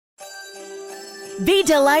Be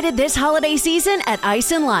delighted this holiday season at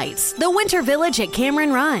Ice and Lights, the Winter Village at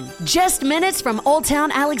Cameron Run. Just minutes from Old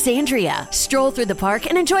Town Alexandria. Stroll through the park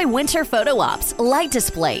and enjoy winter photo ops, light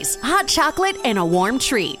displays, hot chocolate, and a warm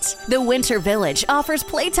treat. The Winter Village offers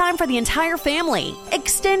playtime for the entire family.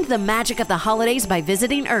 Extend the magic of the holidays by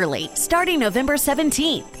visiting early, starting November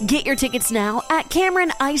 17th. Get your tickets now at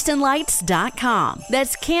CameronIceandLights.com.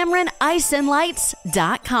 That's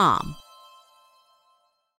CameronIceandLights.com.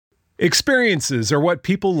 Experiences are what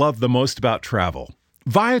people love the most about travel.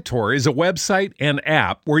 Viator is a website and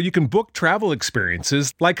app where you can book travel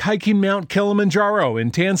experiences like hiking Mount Kilimanjaro in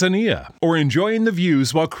Tanzania or enjoying the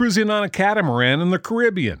views while cruising on a catamaran in the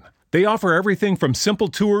Caribbean. They offer everything from simple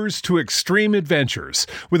tours to extreme adventures.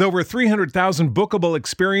 With over 300,000 bookable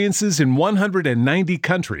experiences in 190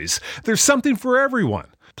 countries, there's something for everyone.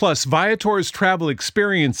 Plus, Viator's travel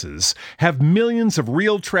experiences have millions of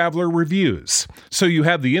real traveler reviews, so you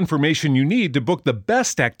have the information you need to book the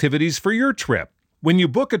best activities for your trip. When you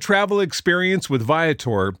book a travel experience with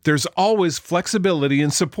Viator, there's always flexibility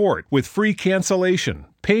and support with free cancellation,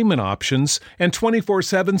 payment options, and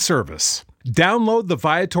 24/7 service. Download the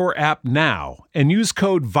Viator app now and use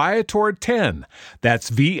code Viator10. That's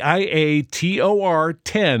Viator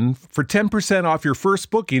 10 for 10% off your first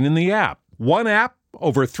booking in the app. One app,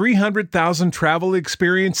 over 300,000 travel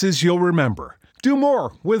experiences you'll remember. Do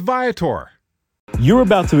more with Viator. You're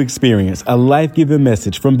about to experience a life-giving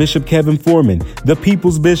message from Bishop Kevin Foreman, the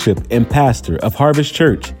People's Bishop and Pastor of Harvest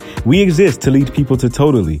Church. We exist to lead people to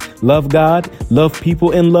totally love God, love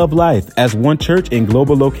people, and love life as one church in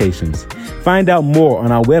global locations. Find out more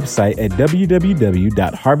on our website at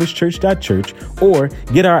www.harvestchurch.church or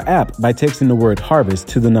get our app by texting the word harvest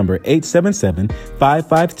to the number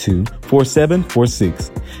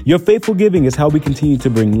 877-552-4746. Your faithful giving is how we continue to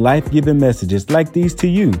bring life-giving messages like these to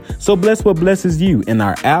you. So bless what blesses you in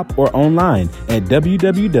our app or online at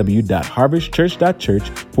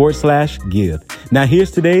www.harvestchurch.church/give. Now here's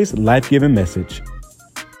today's life-giving message.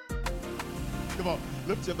 Come on,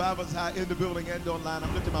 lift your Bibles high in the building and online.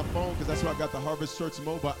 I'm lifting my phone because that's where I got the Harvest Church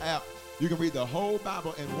mobile app. You can read the whole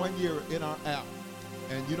Bible in 1 year in our app.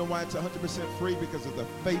 And you know why it's 100% free? Because of the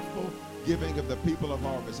faithful giving of the people of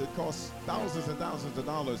Harvest. It costs thousands and thousands of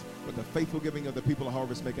dollars, but the faithful giving of the people of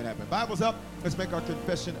Harvest make it happen. Bible's up. Let's make our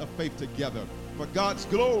confession of faith together. For God's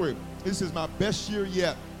glory, this is my best year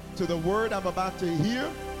yet. To the word I'm about to hear,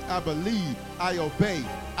 I believe, I obey,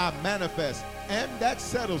 I manifest, and that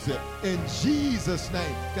settles it. In Jesus'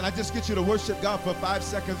 name. Can I just get you to worship God for 5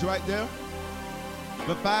 seconds right there?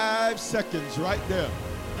 For 5 seconds right there.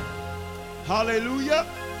 Hallelujah.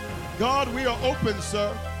 God, we are open,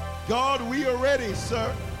 sir. God, we are ready,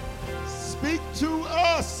 sir. Speak to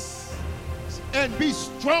us and be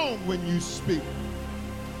strong when you speak.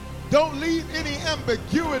 Don't leave any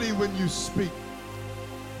ambiguity when you speak.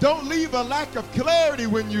 Don't leave a lack of clarity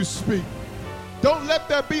when you speak. Don't let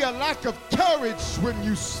there be a lack of courage when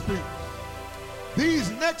you speak.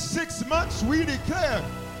 These next 6 months, we declare,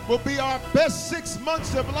 will be our best 6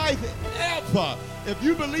 months of life ever. If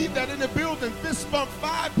you believe that in the building, fist bump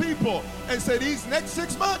 5 people and say these next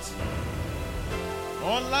 6 months.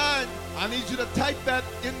 Online, I need you to type that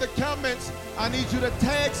in the comments. I need you to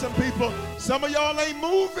tag some people. Some of y'all ain't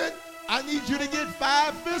moving. I need you to get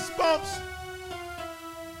 5 fist bumps.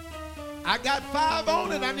 I got 5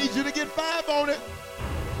 on it. I need you to get 5 on it.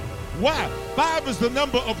 Why? 5 is the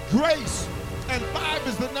number of grace, and 5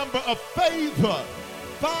 is the number of favor.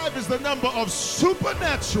 5 is the number of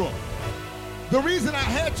supernatural. The reason I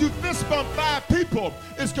had you fist bump 5 people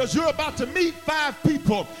is because you're about to meet 5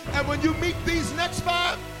 people. And when you meet these next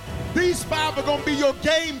 5, these 5 are going to be your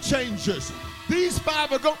game changers. These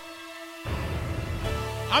 5 are going...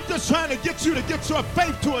 I'm just trying to get you to get your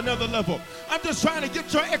faith to another level. I'm just trying to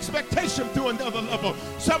get your expectation to another level.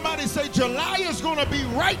 Somebody say, July is going to be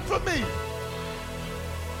right for me.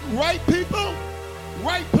 Right people,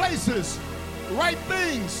 right places, right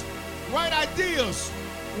things, right ideas,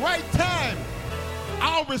 right time.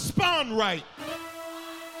 I'll respond right.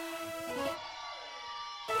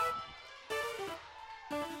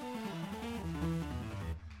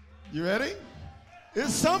 You ready?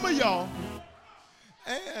 It's some of y'all.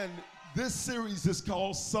 And this series is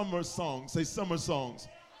called Summer Songs. Say Summer Songs.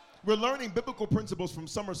 We're learning biblical principles from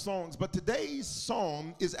summer songs, but today's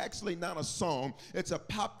song is actually not a song. It's a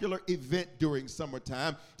popular event during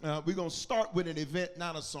summertime. We're going to start with an event,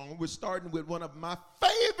 not a song. We're starting with one of my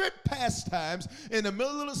favorite pastimes in the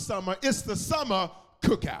middle of the summer. It's the summer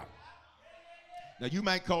cookout. Now, you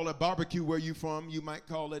might call it barbecue where you from. You might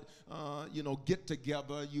call it, get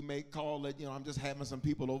together. You may call it, I'm just having some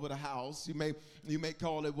people over the house. You may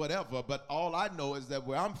call it whatever. But all I know is that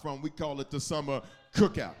where I'm from, we call it the summer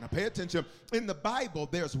cookout. Now, pay attention. In the Bible,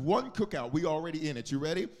 there's one cookout. We already in it. You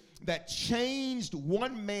ready? That changed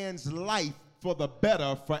one man's life for the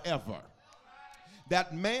better forever.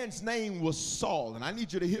 That man's name was Saul, and I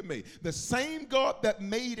need you to hear me. The same God that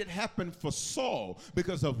made it happen for Saul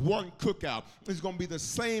because of one cookout is going to be the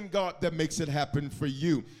same God that makes it happen for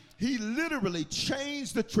you. He literally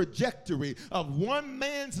changed the trajectory of one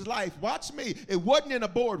man's life. Watch me. It wasn't in a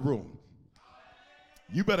boardroom.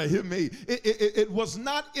 You better hear me. It was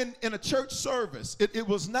not in a church service. It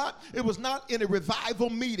was not in a revival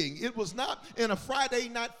meeting. It was not in a Friday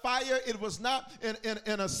night fire. It was not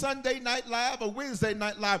in a Sunday night live, a Wednesday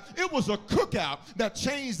night live. It was a cookout that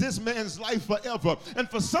changed this man's life forever. And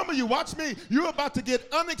for some of you, watch me, you're about to get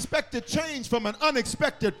unexpected change from an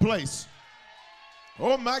unexpected place.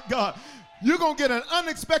 Oh my God. You're going to get an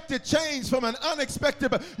unexpected change from an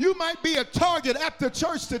unexpected. You might be a target at the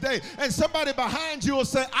church today, and somebody behind you will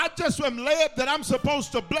say, I just am led that I'm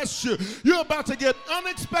supposed to bless you. You're about to get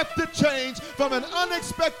unexpected change from an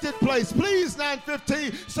unexpected place. Please,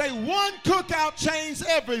 915, say one cookout changed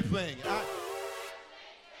everything.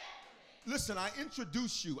 Listen, I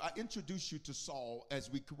introduce you to Saul as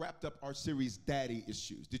we wrapped up our series, Daddy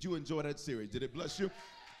Issues. Did you enjoy that series? Did it bless you?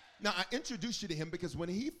 Now, I introduced you to him because when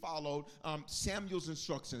he followed Samuel's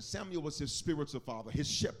instructions, Samuel was his spiritual father, his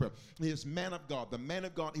shepherd, his man of God, the man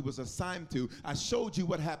of God he was assigned to. I showed you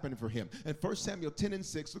what happened for him. In 1 Samuel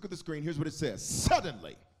 10:6, look at the screen. Here's what it says.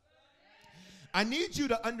 Suddenly, I need you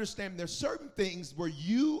to understand there's certain things where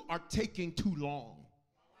you are taking too long.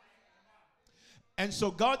 And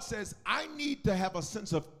so God says, I need to have a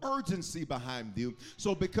sense of urgency behind you.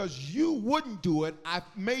 So because you wouldn't do it, I've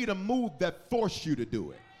made a move that forced you to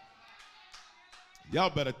do it. Y'all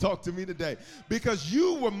better talk to me today. Because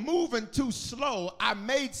you were moving too slow, I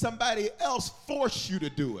made somebody else force you to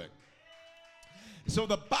do it. So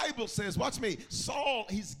the Bible says, watch me, Saul,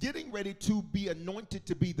 he's getting ready to be anointed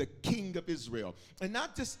to be the king of Israel. And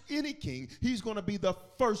not just any king, he's going to be the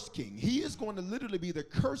first king. He is going to literally be the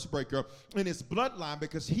curse breaker in his bloodline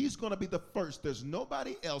because he's going to be the first. There's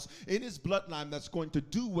nobody else in his bloodline that's going to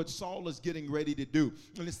do what Saul is getting ready to do.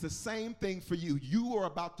 And it's the same thing for you. You are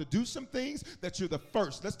about to do some things that you're the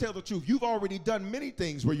first. Let's tell the truth. You've already done many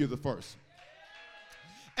things where you're the first.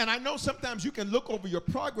 And I know sometimes you can look over your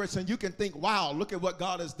progress and you can think, wow, look at what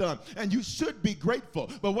God has done. And you should be grateful.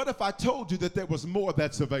 But what if I told you that there was more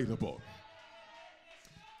that's available?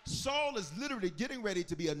 Saul is literally getting ready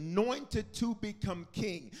to be anointed to become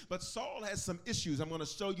king. But Saul has some issues. I'm going to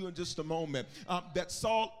show you in just a moment that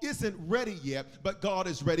Saul isn't ready yet, but God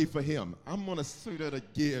is ready for him. I'm going to say that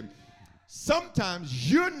again. Sometimes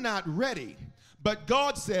you're not ready, but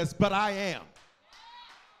God says, but I am.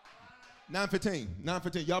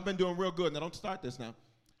 9:15. Y'all been doing real good. Now, don't start this now.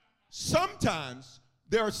 Sometimes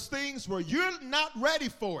there's things where you're not ready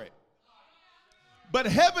for it. But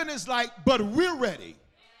heaven is like, but we're ready.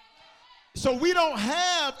 So we don't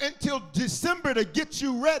have until December to get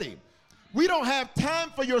you ready. We don't have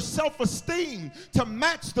time for your self-esteem to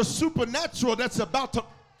match the supernatural that's about to.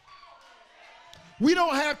 We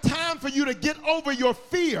don't have time for you to get over your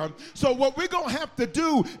fear. So what we're going to have to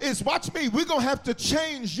do is, watch me, we're going to have to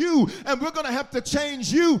change you, and we're going to have to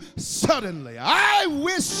change you suddenly. I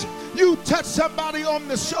wish you touch somebody on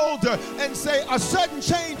the shoulder and say, a sudden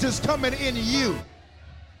change is coming in you.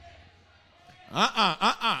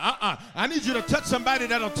 I need you to touch somebody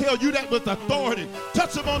that'll tell you that with authority.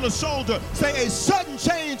 Touch them on the shoulder. Say, a sudden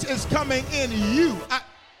change is coming in you.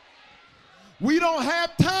 We don't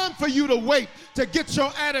have time for you to wait to get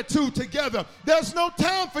your attitude together. There's no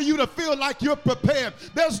time for you to feel like you're prepared.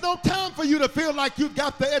 There's no time for you to feel like you've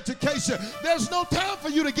got the education. There's no time for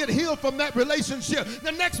you to get healed from that relationship.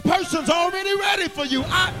 The next person's already ready for you.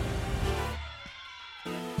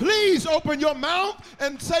 Please open your mouth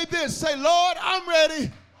and say this. Say, Lord, I'm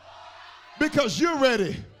ready because you're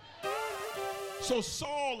ready. So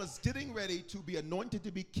Saul is getting ready to be anointed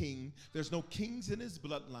to be king. There's no kings in his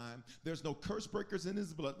bloodline. There's no curse breakers in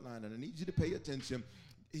his bloodline. And I need you to pay attention.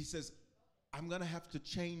 He says, I'm going to have to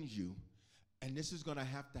change you. And this is going to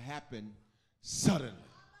have to happen suddenly.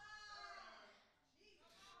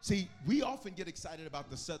 See, we often get excited about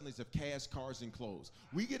the suddenlies of cash, cars, and clothes.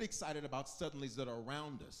 We get excited about suddenlies that are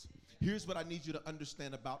around us. Here's what I need you to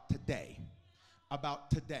understand about today. About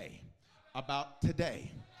today. About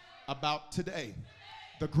today. About today.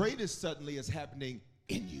 The greatest suddenly is happening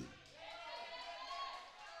in you.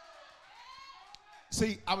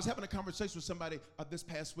 See, I was having a conversation with somebody this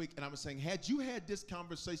past week, and I was saying, had you had this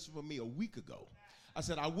conversation with me a week ago, I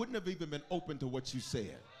said, I wouldn't have even been open to what you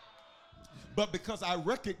said. But because I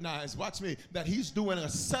recognize, watch me, that he's doing a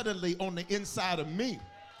suddenly on the inside of me,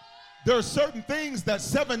 there are certain things that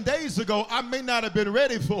 7 days ago I may not have been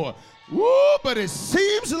ready for. Woo, but it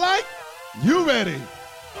seems like you're ready.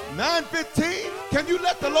 9:15, can you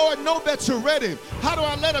let the Lord know that you're ready? How do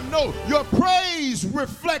I let him know? Your praise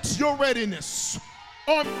reflects your readiness.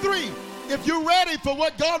 On 3, if you're ready for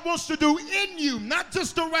what God wants to do in you, not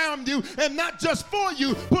just around you and not just for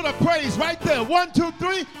you, put a praise right there. 1, 2,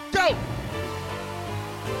 3, go.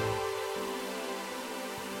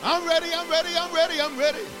 I'm ready, I'm ready, I'm ready, I'm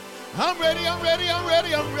ready. I'm ready, I'm ready, I'm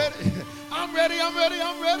ready, I'm ready. I'm ready, I'm ready,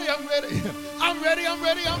 I'm ready, I'm ready. I'm ready, I'm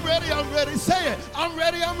ready, I'm ready, I'm ready. Say it. I'm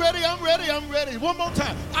ready, I'm ready, I'm ready, I'm ready. One more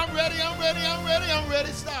time. I'm ready, I'm ready, I'm ready, I'm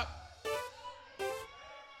ready. Stop.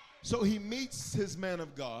 So he meets his man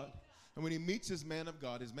of God. And when he meets his man of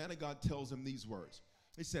God tells him these words.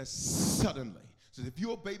 He says, suddenly. He says, if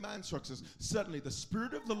you obey my instructions, suddenly the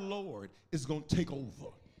Spirit of the Lord is going to take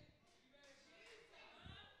over.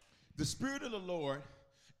 The Spirit of the Lord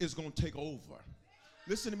is going to take over.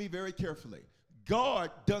 Listen to me very carefully.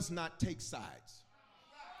 God does not take sides.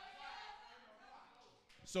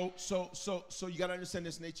 So you got to understand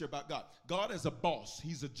this nature about God. God is a boss.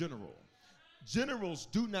 He's a general. Generals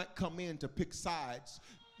do not come in to pick sides.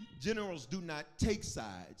 Generals do not take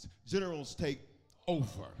sides. Generals take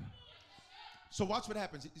over. So watch what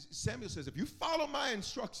happens. Samuel says, if you follow my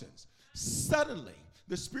instructions, suddenly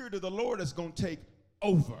the Spirit of the Lord is going to take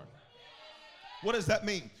over. What does that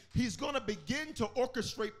mean? He's going to begin to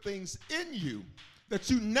orchestrate things in you that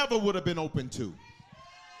you never would have been open to.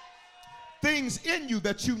 Things in you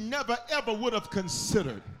that you never ever would have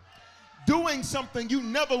considered. Doing something you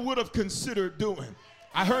never would have considered doing.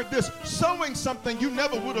 I heard this. Sowing something you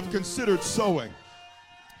never would have considered sowing.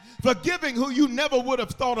 Forgiving who you never would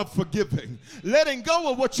have thought of forgiving. Letting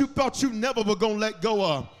go of what you thought you never were going to let go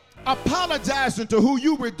of. Apologizing to who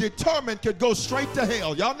you were determined could go straight to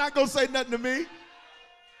hell. Y'all not going to say nothing to me?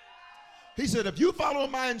 He said, if you follow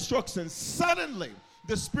my instructions, suddenly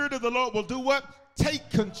the Spirit of the Lord will do what? Take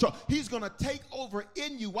control. He's going to take over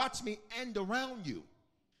in you, watch me, and around you.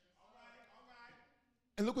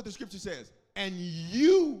 And look what the scripture says. And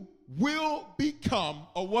you will become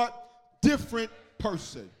a what? Different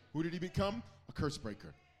person. Who did he become? A curse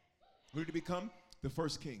breaker. Who did he become? The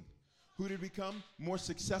first king. Who did he become? More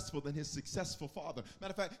successful than his successful father.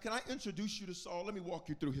 Matter of fact, can I introduce you to Saul? Let me walk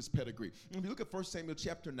you through his pedigree. When you look at 1 Samuel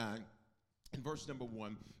chapter 9, in verse number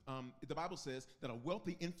 1, the Bible says that a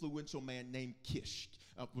wealthy, influential man named Kish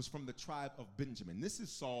was from the tribe of Benjamin. This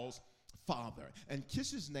is Saul's father. And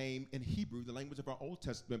Kish's name in Hebrew, the language of our Old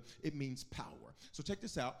Testament, it means power. So check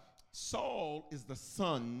this out. Saul is the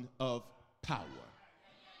son of power.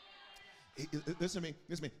 Listen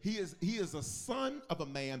to me. He is a son of a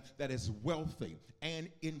man that is wealthy and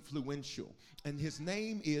influential. And his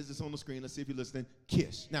name is, it's on the screen, let's see if you're listening,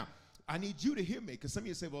 Kish. Now, I need you to hear me, because some of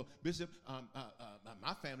you say, well, Bishop,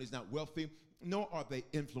 my family's not wealthy, nor are they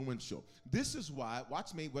influential. This is why,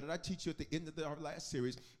 watch me, what did I teach you at the end of our last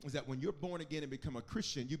series, is that when you're born again and become a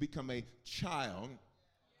Christian, you become a child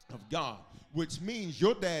of God, which means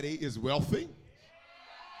your daddy is wealthy.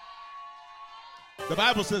 The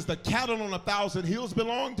Bible says the cattle on 1,000 hills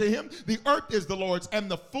belong to him. The earth is the Lord's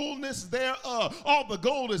and the fullness thereof. All the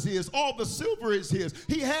gold is his. All the silver is his.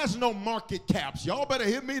 He has no market caps. Y'all better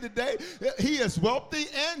hear me today. He is wealthy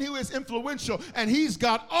and he is influential, and he's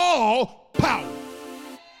got all power.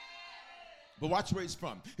 But watch where he's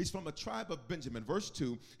from. He's from a tribe of Benjamin. Verse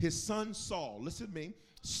 2, his son Saul, listen to me.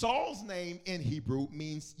 Saul's name in Hebrew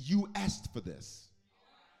means you asked for this.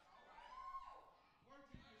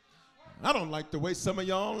 I don't like the way some of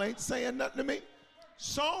y'all ain't saying nothing to me.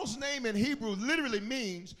 Saul's name in Hebrew literally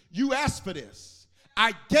means you asked for this.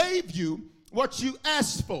 I gave you what you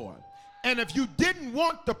asked for. And if you didn't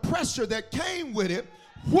want the pressure that came with it,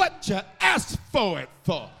 what you asked for it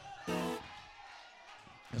for?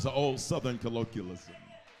 It's an old Southern colloquialism.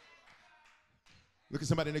 Look at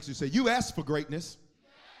somebody next to you and say, you asked for greatness.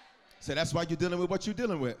 Say, that's why you're dealing with what you're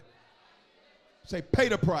dealing with. Say, pay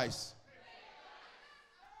the price.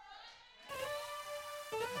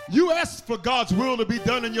 You asked for God's will to be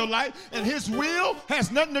done in your life, and his will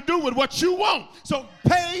has nothing to do with what you want. So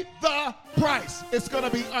pay the price. It's going to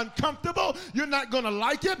be uncomfortable. You're not going to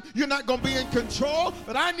like it. You're not going to be in control,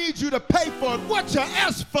 but I need you to pay for it. What you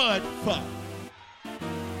asked for it for.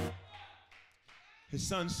 His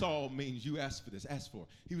son Saul means you asked for this. Ask for it.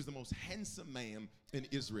 He was the most handsome man in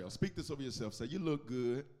Israel. Speak this over yourself. Say, you look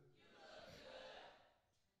good.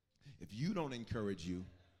 If you don't encourage you,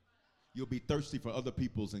 you'll be thirsty for other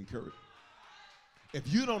people's encouragement.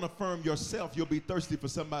 If you don't affirm yourself, you'll be thirsty for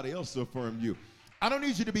somebody else to affirm you. I don't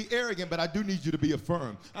need you to be arrogant, but I do need you to be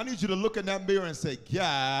affirmed. I need you to look in that mirror and say,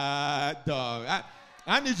 God, dog.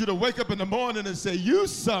 I need you to wake up in the morning and say, you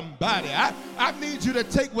somebody. I need you to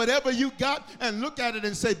take whatever you got and look at it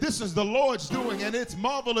and say, this is the Lord's doing, and it's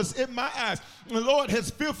marvelous in my eyes. The Lord has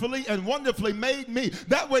fearfully and wonderfully made me.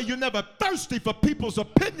 That way you're never thirsty for people's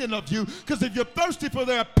opinion of you, because if you're thirsty for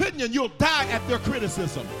their opinion, you'll die at their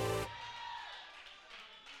criticism.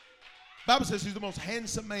 Bible says he's the most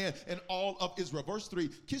handsome man in all of Israel. Verse 3,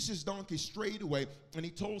 kissed his donkey straight away, and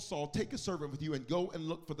he told Saul, take a servant with you and go and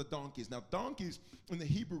look for the donkeys. Now, donkeys in the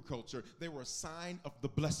Hebrew culture, they were a sign of the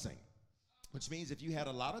blessing, which means if you had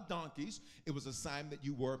a lot of donkeys, it was a sign that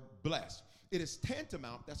you were blessed. It is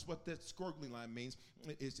tantamount, that's what that squiggly line means.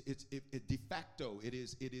 It's de facto, it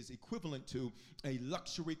is equivalent to a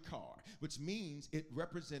luxury car, which means it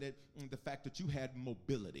represented the fact that you had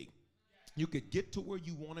mobility. You could get to where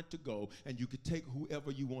you wanted to go, and you could take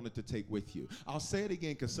whoever you wanted to take with you. I'll say it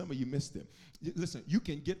again because some of you missed it. Listen, you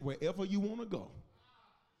can get wherever you want to go,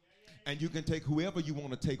 and you can take whoever you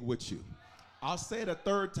want to take with you. I'll say it a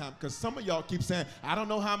third time because some of y'all keep saying, I don't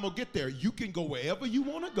know how I'm going to get there. You can go wherever you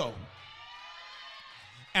want to go.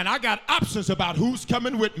 And I got options about who's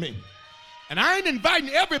coming with me. And I ain't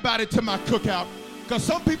inviting everybody to my cookout because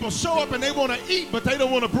some people show up and they want to eat, but they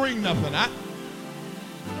don't want to bring nothing.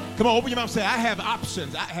 Come on, open your mouth and say, I have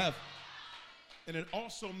options. And it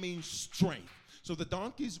also means strength. So the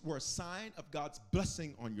donkeys were a sign of God's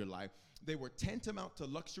blessing on your life. They were tantamount to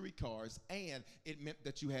luxury cars, and it meant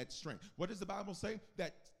that you had strength. What does the Bible say?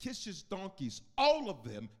 That Kish's donkeys, all of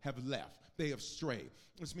them have left. They have strayed.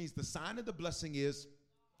 Which means the sign of the blessing is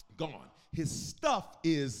gone. His stuff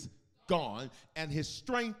is gone, and his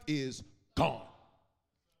strength is gone.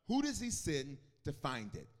 Who does he send to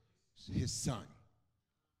find it? His son.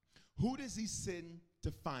 Who does he send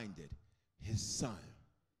to find it? His son.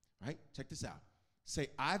 Right? Check this out. Say,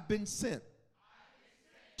 I've been sent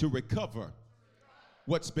to recover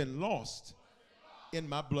what's been lost in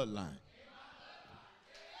my bloodline.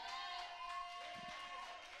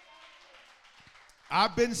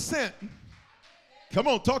 I've been sent. Come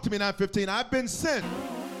on, talk to me, 9:15. I've been sent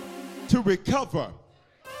to recover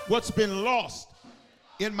what's been lost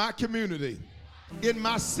in my community, in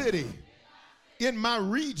my city, in my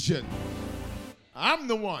region. I'm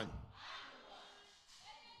the one.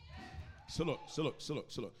 So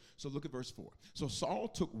look at verse 4. So Saul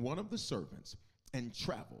took one of the servants and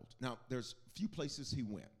traveled. Now, there's a few places he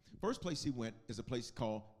went. First place he went is a place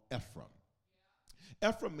called Ephraim.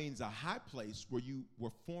 Ephraim means a high place where you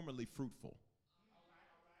were formerly fruitful.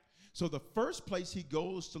 So the first place he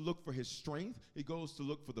goes to look for his strength, he goes to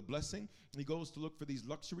look for the blessing, he goes to look for these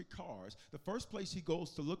luxury cars. The first place he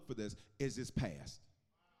goes to look for this is his past.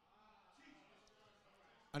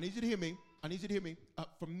 I need you to hear me.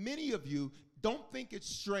 For many of you, don't think it's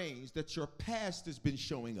strange that your past has been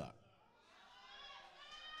showing up.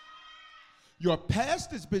 Your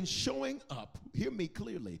past has been showing up, hear me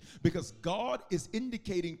clearly, because God is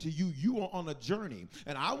indicating to you, you are on a journey,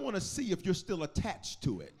 and I want to see if you're still attached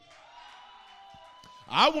to it.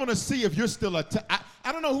 I want to see if you're still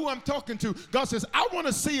I don't know who I'm talking to. God says, I want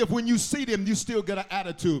to see if when you see them, you still get an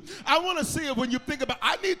attitude. I want to see if when you think about,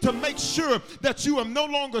 I need to make sure that you are no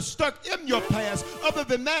longer stuck in your past. Other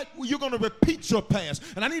than that, you're going to repeat your past.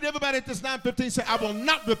 And I need everybody at this 9:15 say, I will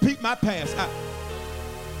not repeat my past.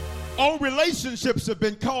 All relationships have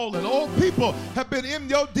been calling. Old people have been in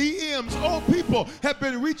your DMs. Old people have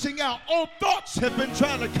been reaching out. Old thoughts have been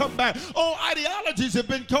trying to come back. Old ideologies have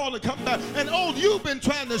been called to come back. And old you've been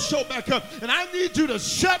trying to show back up. And I need you to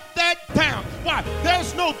shut that down. Why?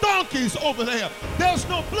 There's no donkeys over there. There's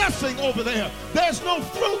no blessing over there. There's no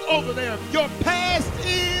fruit over there. Your past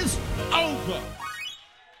is over.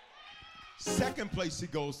 Second place he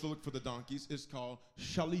goes to look for the donkeys is called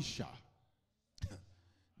Shalisha.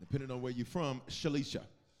 Depending on where you're from, Shalisha.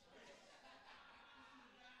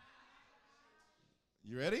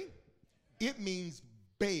 You ready? It means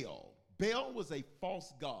Baal. Baal was a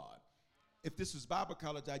false god. If this was Bible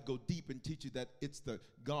college, I'd go deep and teach you that it's the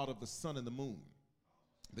god of the sun and the moon.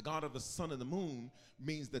 The god of the sun and the moon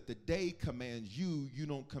means that the day commands you, you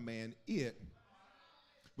don't command it,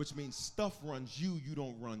 which means stuff runs you, you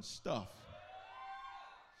don't run stuff.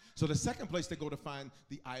 So the second place they go to find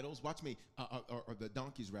the idols, watch me, or the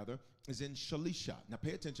donkeys rather, is in Shalisha. Now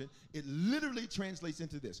pay attention. It literally translates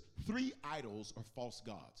into this. 3 idols are false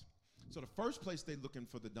gods. So the first place they're looking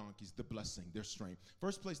for the donkeys, the blessing, their strength.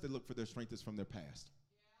 First place they look for their strength is from their past.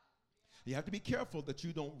 You have to be careful that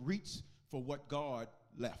you don't reach for what God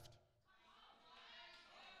left.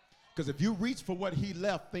 Because if you reach for what he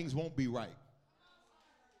left, things won't be right.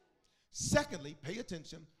 Secondly, pay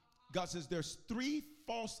attention. God says there's 3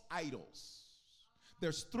 false idols.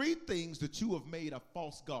 There's 3 things that you have made a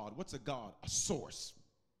false god. What's a god? A source.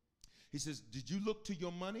 He says, did you look to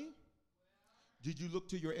your money? Did you look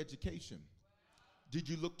to your education? Did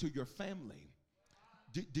you look to your family?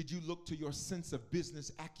 Did you look to your sense of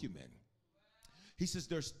business acumen? He says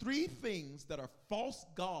there's 3 things that are false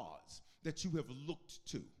gods that you have looked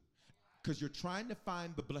to because you're trying to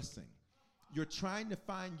find the blessing. You're trying to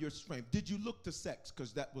find your strength. Did you look to sex?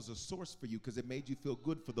 Because that was a source for you because it made you feel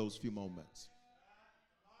good for those few moments.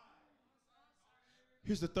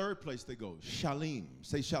 Here's the third place they go. Shalim.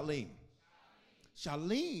 Say Shalim.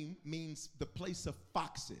 Shalim means the place of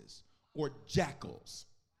foxes or jackals.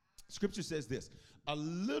 Scripture says this. A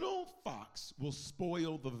little fox will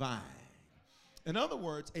spoil the vine. In other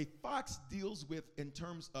words, a fox deals with, in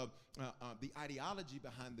terms of the ideology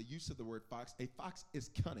behind the use of the word fox, a fox is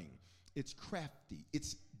cunning. It's crafty.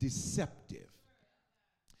 It's deceptive.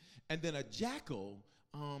 And then a jackal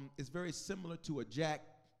is very similar to a jack.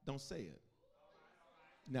 Don't say it.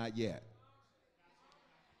 Not yet.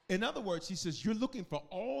 In other words, he says you're looking for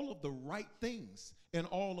all of the right things in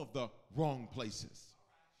all of the wrong places.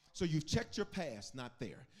 So you've checked your past, not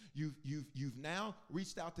there. You've now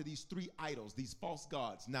reached out to these 3 idols, these false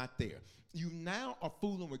gods, not there. You now are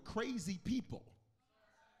fooling with crazy people,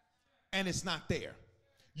 and it's not there.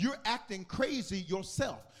 You're acting crazy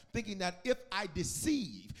yourself, thinking that if I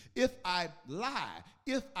deceive, if I lie,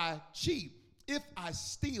 if I cheat, if I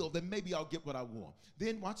steal, then maybe I'll get what I want.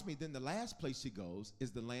 Then watch me. Then the last place he goes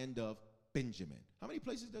is the land of Benjamin. How many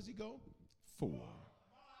places does he go? 4.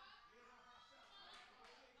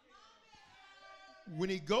 When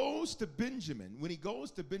he goes to Benjamin,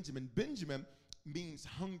 Benjamin means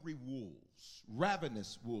hungry wolves,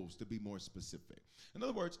 ravenous wolves to be more specific. In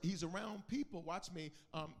other words, he's around people, watch me,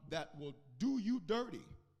 that will do you dirty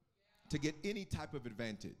to get any type of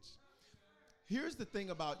advantage. Here's the thing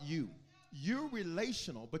about you. You're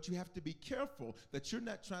relational, but you have to be careful that you're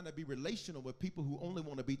not trying to be relational with people who only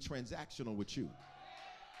want to be transactional with you.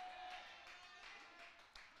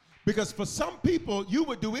 Because for some people, you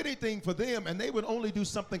would do anything for them, and they would only do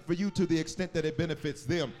something for you to the extent that it benefits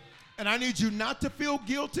them. And I need you not to feel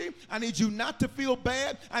guilty. I need you not to feel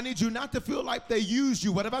bad. I need you not to feel like they used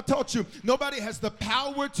you. What have I taught you? Nobody has the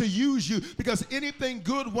power to use you, because anything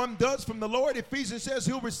good one does from the Lord, Ephesians says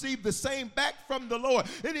he'll receive the same back from the Lord.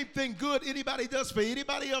 Anything good anybody does for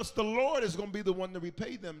anybody else, the Lord is going to be the one to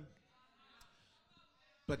repay them.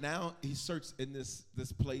 But now he searched in this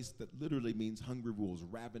place that literally means hungry wolves,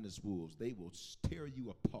 ravenous wolves. They will tear you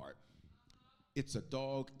apart. It's a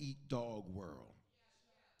dog-eat-dog world.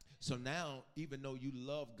 So now, even though you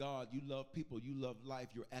love God, you love people, you love life,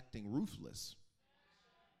 you're acting ruthless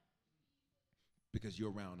because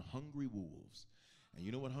you're around hungry wolves. And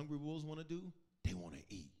you know what hungry wolves want to do? They want to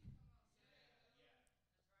eat.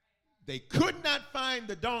 They could not find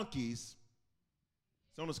the donkeys.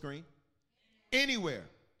 It's on the screen. Anywhere.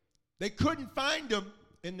 They couldn't find them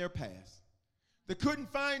in their past. They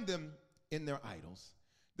couldn't find them in their idols.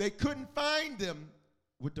 They couldn't find them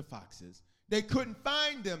with the foxes. They couldn't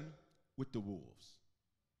find them with the wolves.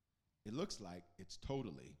 It looks like it's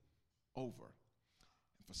totally over.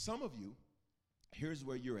 And for some of you, here's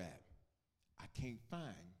where you're at. I can't find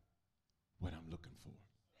what I'm looking for.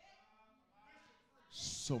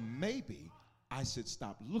 So maybe I should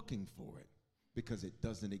stop looking for it because it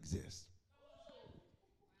doesn't exist.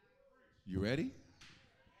 You ready?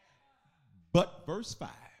 But verse 5,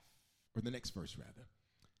 or the next verse rather,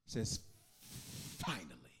 says,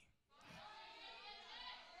 finally.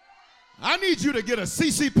 I need you to get a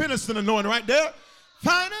C.C. Peniston anointing right there.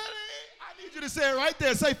 Finally. I need you to say it right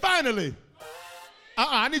there. Say finally.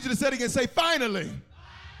 I need you to say it again. Say finally.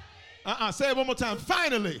 Say it one more time.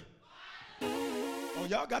 Finally. Oh,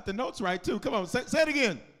 y'all got the notes right too. Come on. Say it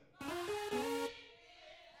again.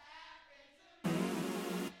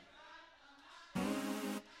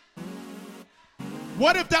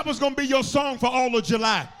 What if that was going to be your song for all of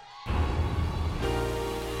July?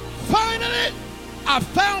 Finally, I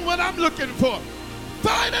found what I'm looking for.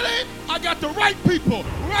 Finally, I got the right people,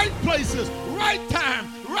 right places, right time,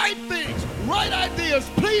 right things, right ideas.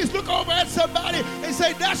 Please look over at somebody and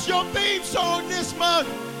say, that's your theme song this month.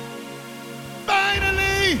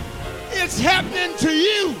 Finally, it's happening to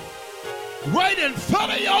you right in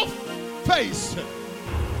front of your face.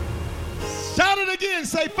 Shout it again.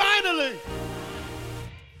 Say, finally.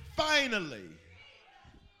 Finally.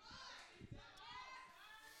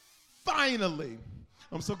 Finally.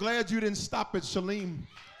 I'm so glad you didn't stop at Shalim.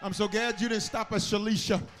 I'm so glad you didn't stop at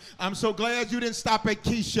Shalisha. I'm so glad you didn't stop at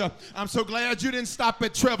Keisha. I'm so glad you didn't stop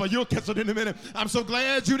at Trevor. You'll catch it in a minute. I'm so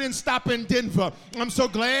glad you didn't stop in Denver. I'm so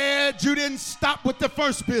glad you didn't stop with the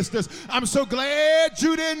first business. I'm so glad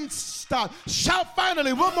you didn't stop. Shout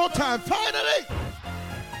finally one more time. Finally.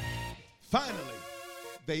 Finally,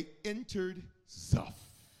 they entered Zoph.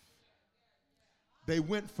 They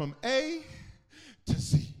went from A to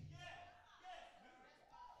Z.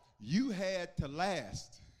 You had to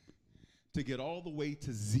last to get all the way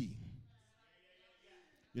to Z.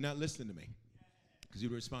 You're not listening to me because you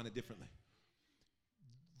responded differently.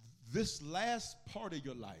 This last part of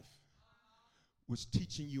your life was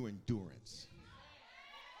teaching you endurance.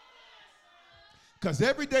 Because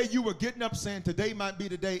every day you were getting up saying today might be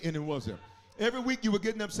the day, and it wasn't. Every week you were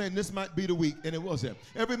getting up saying this might be the week, and it wasn't.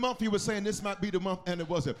 Every month you were saying this might be the month, and it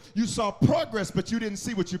wasn't. You saw progress, but you didn't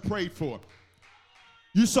see what you prayed for.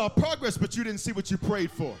 You saw progress, but you didn't see what you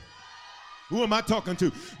prayed for. Who am I talking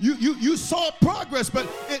to? You saw progress, but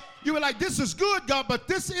you were like, this is good, God, but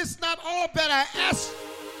this is not all that I asked.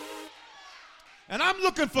 And I'm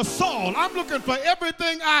looking for Saul. I'm looking for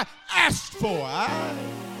everything I asked for.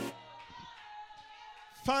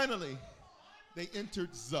 Finally, they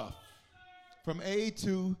entered Zoph. From A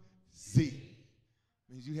to Z.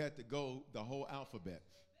 Means you had to go the whole alphabet.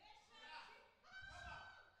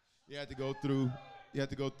 You had to go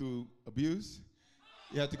through abuse.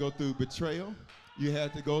 You had to go through betrayal. You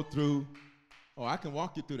had to go through, I can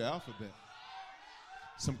walk you through the alphabet.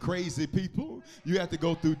 Some crazy people. You had to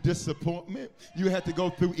go through disappointment. You had to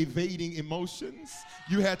go through evading emotions.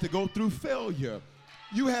 You had to go through failure.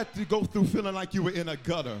 You had to go through feeling like you were in a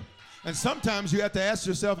gutter. And sometimes you have to ask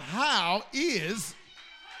yourself, how is...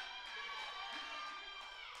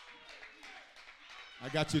 I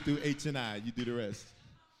got you through H and I. You do the rest.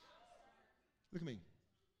 Look at me.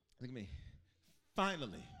 Look at me.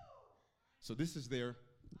 Finally. So this is their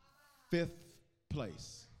 5th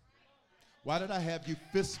place. Why did I have you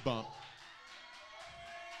fist bump?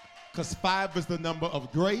 Because 5 is the number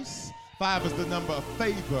of grace. 5 is the number of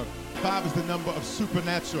favor. 5 is the number of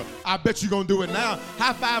supernatural. I bet you're going to do it now.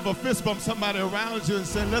 High five or fist bump somebody around you and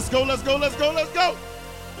say, let's go, let's go, let's go, let's go.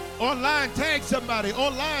 Online, tag somebody.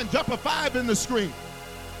 Online, drop a 5 in the screen.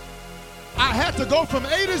 I had to go from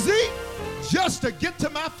A to Z just to get to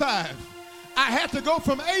my 5. I had to go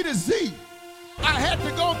from A to Z. I had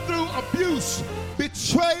to go through abuse,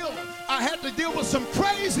 betrayal. I had to deal with some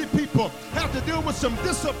crazy people. Had to deal with some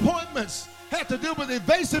disappointments. Had to deal with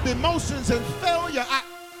evasive emotions and failure.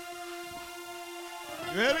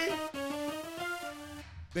 You ready?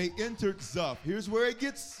 They entered Zoph. Here's where it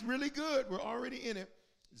gets really good. We're already in it.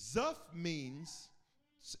 Zoph means,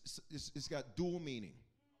 it's got dual meaning.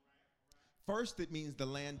 First, it means the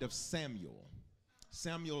land of Samuel.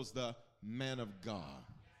 Samuel's the man of God.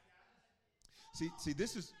 See,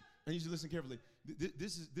 this is, I need you to listen carefully.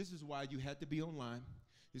 This is why you had to be online.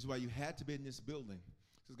 This is why you had to be in this building.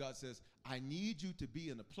 Because God says, I need you to be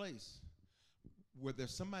in a place where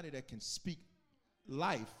there's somebody that can speak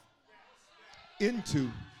life into.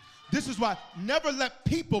 This is why never let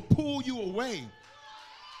people pull you away.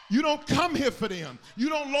 You don't come here for them. You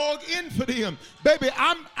don't log in for them. Baby,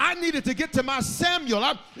 I needed to get to my Samuel.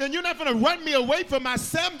 And you're not going to run me away from my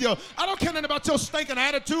Samuel. I don't care nothing about your stinking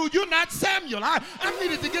attitude. You're not Samuel. I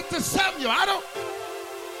needed to get to Samuel. I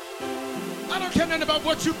don't care nothing about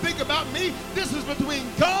what you think about me. This is between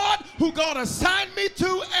God, who God assigned me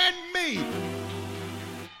to, and me.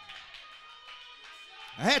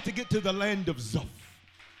 I had to get to the land of Zoph.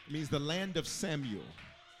 It means the land of Samuel.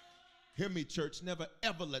 Hear me, church. Never,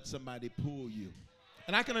 ever let somebody pull you.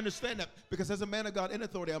 And I can understand that because as a man of God in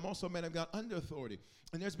authority, I'm also a man of God under authority.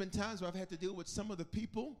 And there's been times where I've had to deal with some of the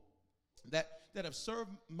people that have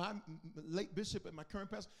served my late bishop and my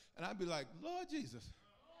current pastor. And I'd be like, Lord Jesus.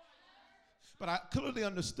 But I clearly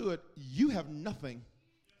understood you have nothing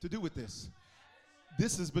to do with this.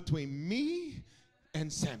 This is between me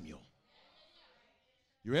and Samuel.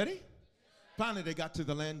 You ready? Finally, they got to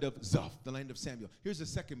the land of Zoph, the land of Samuel. Here's the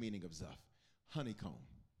second meaning of Zoph: honeycomb.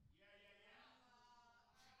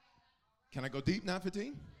 Can I go deep now,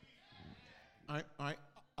 15? All right.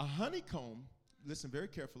 A honeycomb, listen very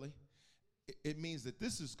carefully, it means that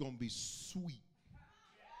this is going to be sweet,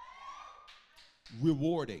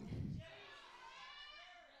 rewarding.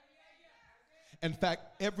 In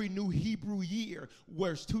fact, every new Hebrew year,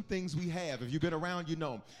 there's 2 things we have. If you've been around, you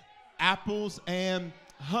know. Apples and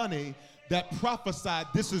honey that prophesied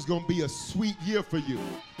this is going to be a sweet year for you.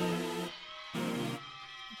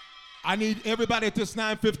 I need everybody at this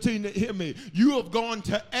 9:15 to hear me. You have gone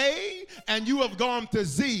to A and you have gone to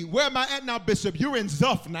Z. Where am I at now, Bishop? You're in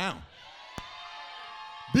Zuff now.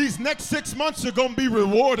 These next 6 months are going to be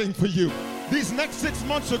rewarding for you. These next 6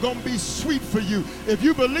 months are going to be sweet for you. If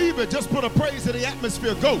you believe it, just put a praise in the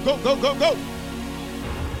atmosphere. Go, go, go, go, go.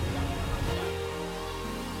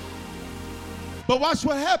 But watch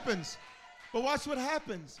what happens.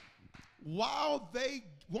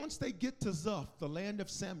 Once they get to Zuff, the land of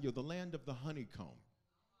Samuel, the land of the honeycomb.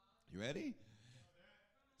 You ready?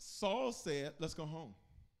 Saul said, let's go home.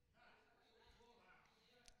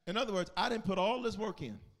 In other words, I didn't put all this work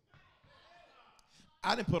in.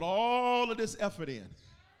 I didn't put all of this effort in.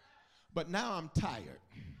 But now I'm tired.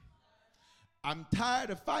 I'm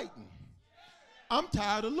tired of fighting. I'm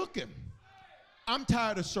tired of looking. I'm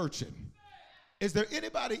tired of searching. Is there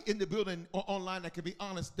anybody in the building or online that can be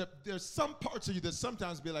honest? There's some parts of you that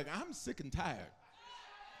sometimes be like, I'm sick and tired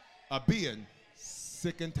of being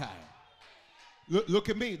sick and tired. Look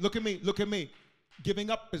at me, look at me, look at me. Giving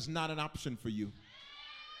up is not an option for you.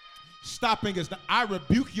 Stopping is not. I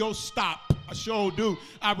rebuke your stop. I sure do.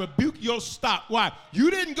 I rebuke your stop. Why? You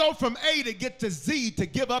didn't go from A to get to Z to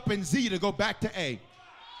give up and Z to go back to A.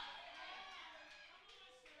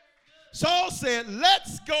 Saul said,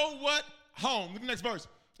 let's go what? Home. Look at the next verse.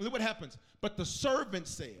 Look what happens. But the servant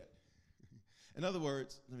said, in other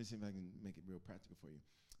words, let me see if I can make it real practical for you.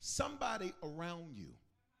 Somebody around you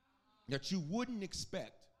that you wouldn't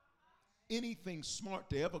expect anything smart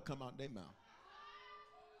to ever come out their mouth.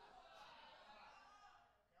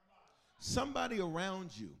 Somebody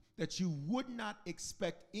around you that you would not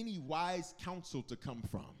expect any wise counsel to come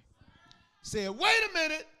from said, wait a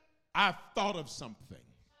minute, I've thought of something.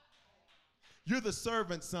 You're the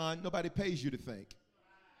servant, son. Nobody pays you to think.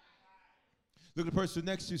 Look at the person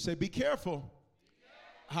next to you, say, be careful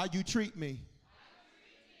how you treat me,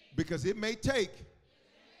 because it may take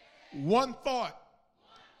one thought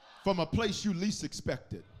from a place you least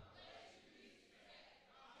expected.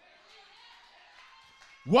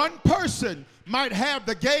 One person might have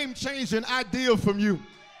the game-changing idea from you.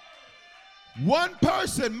 One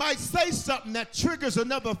person might say something that triggers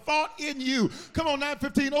another thought in you. Come on,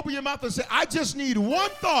 9:15, open your mouth and say, I just need one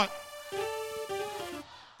thought.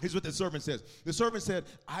 Here's what the servant says. The servant said,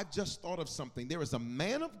 I've just thought of something. There is a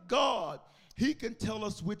man of God. He can tell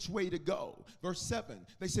us which way to go. Verse 7,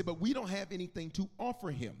 they say, but we don't have anything to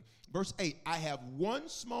offer him. Verse 8, I have one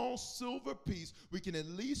small silver piece. We can at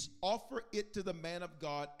least offer it to the man of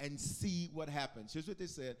God and see what happens. Here's what they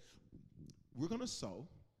said. We're going to sow,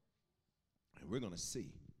 and we're going to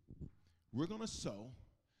see. We're going to sow,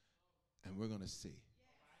 and we're going to see.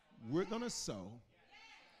 We're going to sow,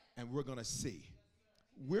 and we're going to see.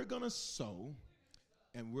 We're going to sow,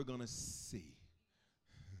 and we're going to see.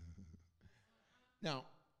 Now,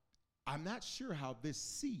 I'm not sure how this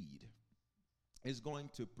seed is going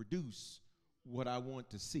to produce what I want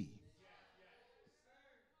to see.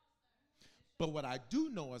 But what I do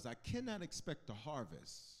know is I cannot expect a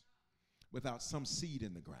harvest without some seed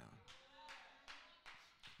in the ground.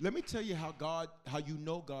 Let me tell you how you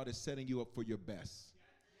know God is setting you up for your best,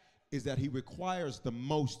 is that he requires the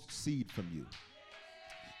most seed from you.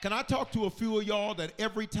 Can I talk to a few of y'all that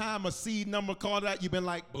every time a seed number called out, you've been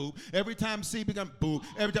like, boo. Every time seed becomes boo.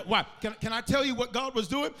 Every time, why? Can I tell you what God was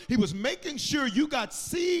doing? He was making sure you got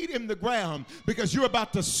seed in the ground because you're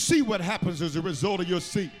about to see what happens as a result of your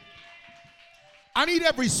seed. I need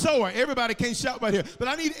every sower. Everybody can't shout right here, but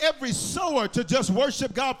I need every sower to just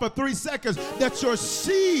worship God for 3 seconds that your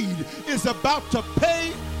seed is about to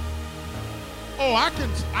pay. Oh, I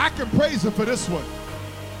can praise him for this one.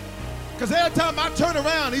 Because every time I turn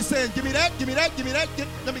around, he's saying, give me that, give me that, give me that.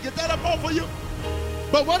 Let me get that up off of you.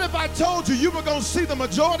 But what if I told you you were going to see the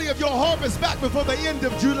majority of your harvest back before the end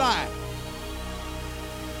of July?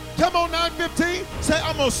 Come on, 9:15. Say,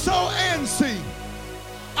 I'm going to sow and see.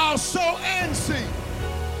 I'll sow and see.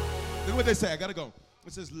 Look what they say. I got to go.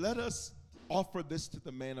 It says, let us offer this to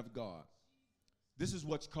the man of God. This is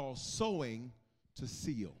what's called sowing to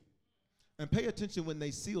seal. And pay attention when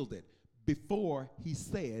they sealed it. Before he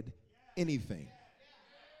said anything.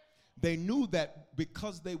 They knew that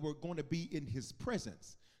because they were going to be in his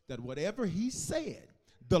presence, that whatever he said,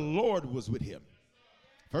 the Lord was with him.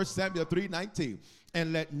 1 Samuel 3:19.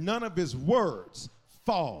 And let none of his words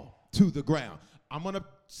fall to the ground. I'm going to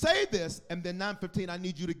say this, and then 9:15, I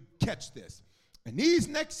need you to catch this. And these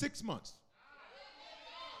next 6 months,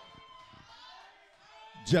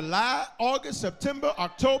 July, August, September,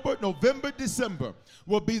 October, November, December,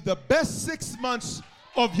 will be the best 6 months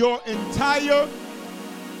of your entire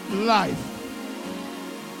life.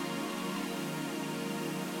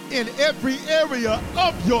 in every area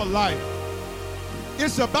of your life.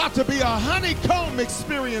 It's about to be a honeycomb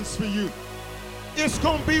experience for you. It's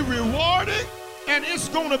going to be rewarding and it's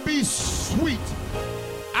going to be sweet.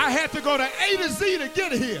 I had to go to A to Z to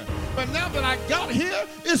get here, but now that I got here,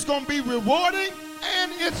 it's going to be rewarding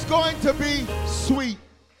and it's going to be sweet.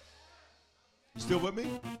 You still with me?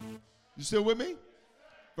 You still with me?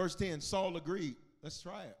 Verse 10, Saul agreed. Let's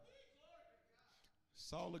try it.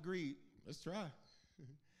 Saul agreed. Let's try.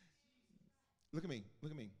 Look at me.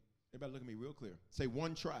 Look at me. Everybody look at me real clear. Say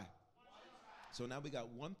one try. So now we got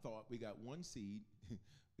one thought. We got one seed.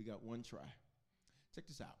 We got one try. Check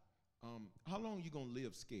this out. How long are you going to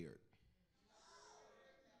live scared?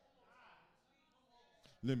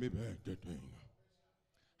 Let me back that thing.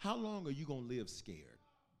 How long are you going to live scared?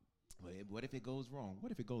 Well, what if it goes wrong?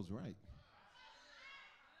 What if it goes right?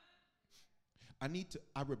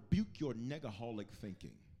 I rebuke your negaholic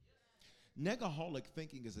thinking. Negaholic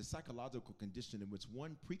thinking is a psychological condition in which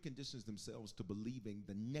one preconditions themselves to believing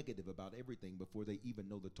the negative about everything before they even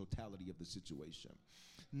know the totality of the situation.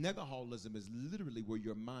 Negaholism is literally where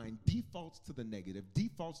your mind defaults to the negative,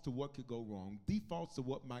 defaults to what could go wrong, defaults to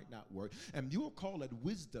what might not work, and you'll call it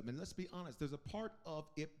wisdom. And let's be honest, there's a part of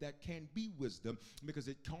it that can be wisdom because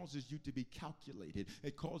it causes you to be calculated.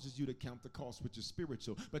 It causes you to count the cost, which is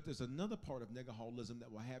spiritual. But there's another part of negaholism that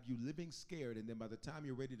will have you living scared, and then by the time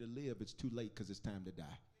you're ready to live, it's too late because it's time to die.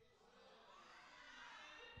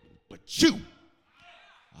 But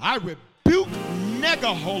I rebuke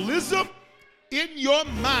negaholism in your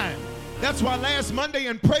mind. That's why last Monday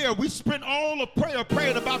in prayer, we spent all of prayer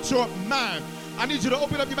praying about your mind. I need you to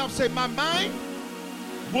open up your mouth and say, my mind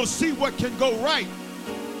will see what can go right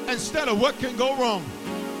instead of what can go wrong.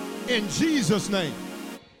 In Jesus' name.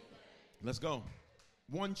 Let's go.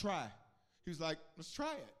 One try. He was like, let's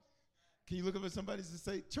try it. Can you look up at somebody and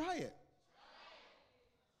say, try it?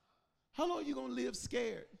 How long are you going to live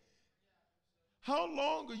scared? How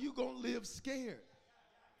long are you going to live scared?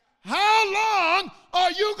 How long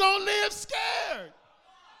are you going to live scared?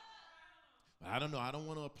 I don't know. I don't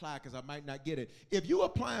want to apply because I might not get it. If you're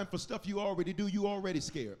applying for stuff you already do, you're already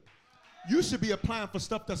scared. You should be applying for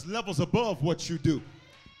stuff that's levels above what you do.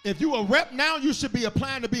 If you're a rep now, you should be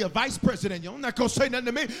applying to be a vice president. You're not going to say nothing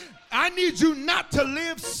to me. I need you not to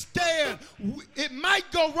live scared. It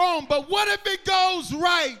might go wrong, but what if it goes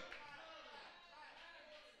right?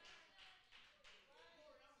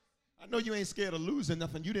 I know you ain't scared of losing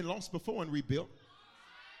nothing. You didn't lost before and rebuilt.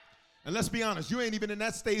 And let's be honest, you ain't even in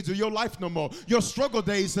that stage of your life no more. Your struggle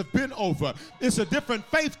days have been over. It's a different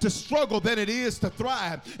faith to struggle than it is to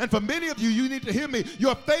thrive. And for many of you, you need to hear me.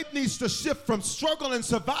 Your faith needs to shift from struggle and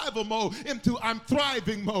survival mode into I'm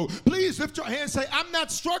thriving mode. Please lift your hand and say, I'm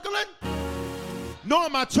not struggling, nor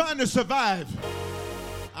am I trying to survive.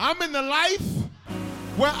 I'm in the life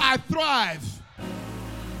where I thrive.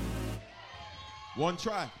 One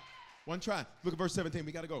try. One try. Look at verse 17.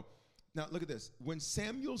 We got to go. Now, look at this. When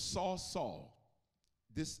Samuel saw Saul,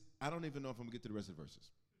 I don't even know if I'm going to get to the rest of the verses.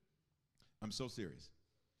 I'm so serious.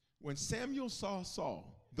 When Samuel saw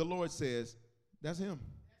Saul, the Lord says, that's him.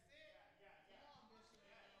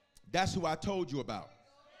 That's who I told you about.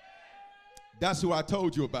 That's who I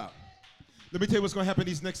told you about. Let me tell you what's going to happen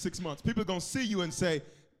these next 6 months. People are going to see you and say,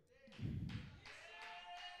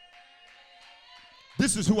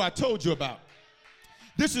 this is who I told you about.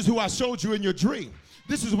 This is who I showed you in your dream.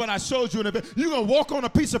 This is what I showed you in a bit. You're going to walk on a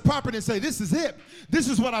piece of property and say, this is it. This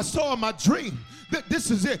is what I saw in my dream.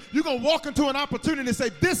 This is it. You're going to walk into an opportunity and say,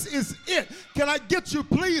 this is it. Can I get you,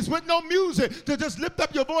 please, with no music, to just lift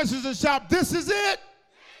up your voices and shout, this is it.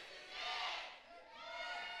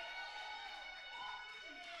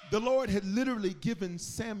 The Lord had literally given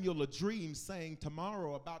Samuel a dream saying,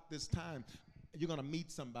 tomorrow about this time, you're going to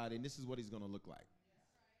meet somebody, and this is what he's going to look like.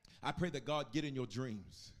 I pray that God get in your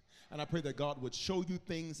dreams. And I pray that God would show you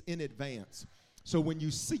things in advance. So when you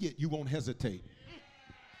see it, you won't hesitate.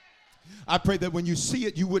 I pray that when you see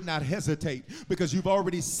it, you would not hesitate because you've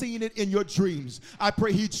already seen it in your dreams. I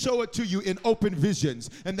pray he'd show it to you in open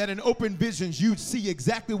visions, and that in open visions, you'd see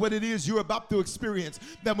exactly what it is you're about to experience.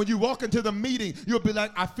 That when you walk into the meeting, you'll be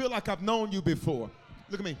like, I feel like I've known you before.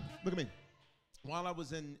 Look at me. Look at me. While I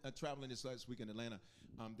was in traveling this last week in Atlanta,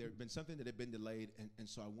 there had been something that had been delayed, and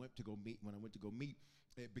so I went to go meet. When I went to go meet,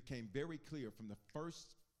 it became very clear from the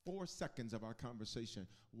first 4 seconds of our conversation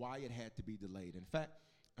why it had to be delayed. In fact,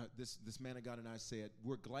 this man of God and I said,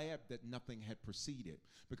 we're glad that nothing had proceeded,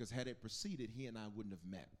 because had it proceeded, he and I wouldn't have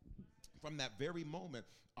met. From that very moment,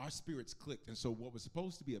 our spirits clicked, and so what was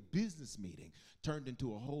supposed to be a business meeting turned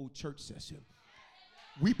into a whole church session.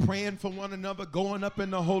 We praying for one another, going up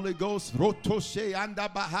in the Holy Ghost.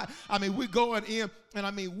 I mean, we're going in, and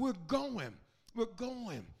I mean, we're going, and we're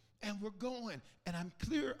going. And I'm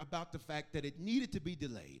clear about the fact that it needed to be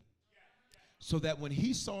delayed so that when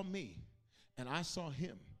he saw me and I saw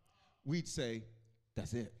him, we'd say,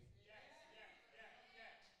 that's it.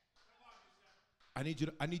 I need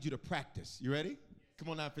you to practice. You ready? Come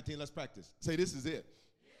on, 9:15, let's practice. Say, this is it.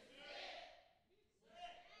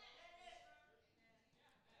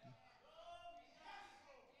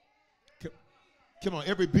 Come on,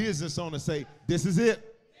 every business owner say, this is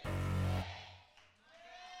it.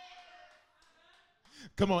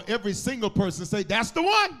 Come on, every single person say, that's the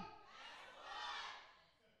one.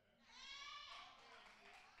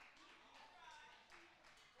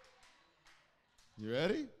 You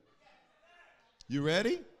ready? You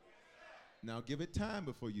ready? Now give it time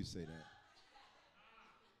before you say that.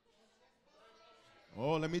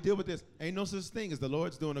 Oh, let me deal with this. Ain't no such thing as the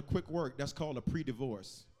Lord's doing a quick work. That's called a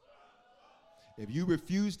pre-divorce. If you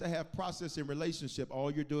refuse to have process in relationship, all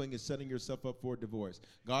you're doing is setting yourself up for a divorce.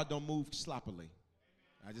 God don't move sloppily.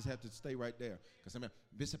 I just have to stay right there. Because I mean,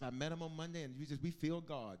 Bishop, I met him on Monday, and we feel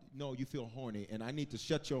God. No, you feel horny, and I need to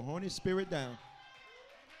shut your horny spirit down.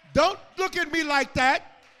 Don't look at me like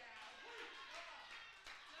that.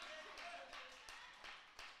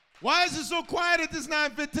 Why is it so quiet at this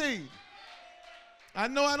 9:15? I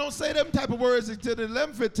know I don't say them type of words until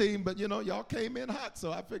 11:15, but, you know, y'all came in hot,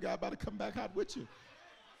 so I figure I better come back hot with you.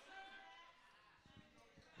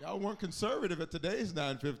 Y'all weren't conservative at today's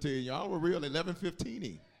 9:15. Y'all were real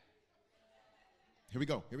 11:15-y. Here we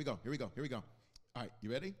go. All right, you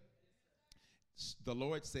ready? The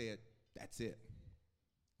Lord said, that's it.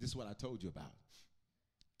 This is what I told you about.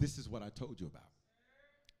 This is what I told you about.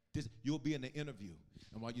 You'll be in the interview,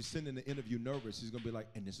 and while you're sitting in the interview nervous, he's going to be like,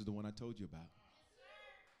 and this is the one I told you about.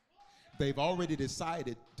 They've already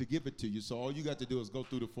decided to give it to you, so all you got to do is go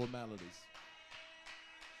through the formalities.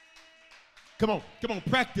 Come on,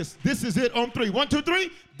 practice. This is it on 3. 1, 2,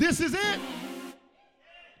 3. This is it.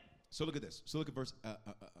 So look at this. So look at verse,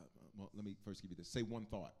 well, let me first give you this. Say one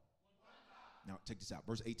thought. Now, check this out.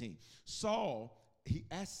 Verse 18. Saul, he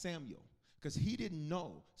asked Samuel, because he didn't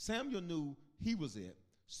know. Samuel knew he was it.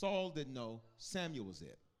 Saul didn't know Samuel was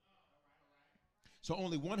it. So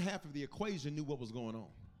only one half of the equation knew what was going on.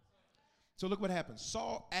 So look what happened.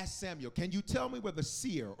 Saul asked Samuel, can you tell me where the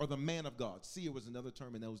seer or the man of God, seer was another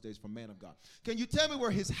term in those days for man of God. Can you tell me where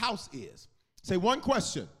his house is? Say one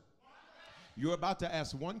question. You're about to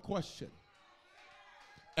ask one question.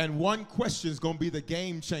 And one question is going to be the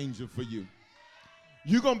game changer for you.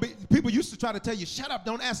 You're going to be, people used to try to tell you, shut up,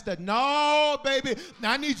 don't ask that. No, baby,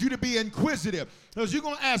 I need you to be inquisitive. Because you're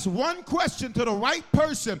going to ask one question to the right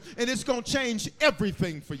person, and it's going to change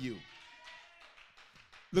everything for you.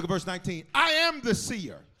 Look at verse 19. I am the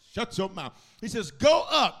seer. Shut your mouth. He says, go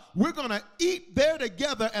up. We're going to eat there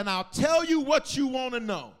together, and I'll tell you what you want to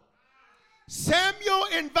know. Samuel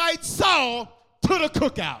invites Saul to the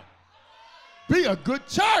cookout. Be a good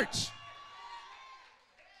church.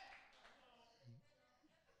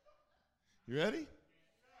 You ready?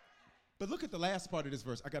 But look at the last part of this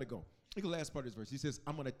verse. I got to go. Look at the last part of this verse. He says,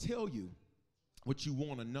 I'm going to tell you what you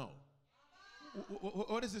want to know.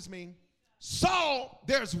 What does this mean? Saul,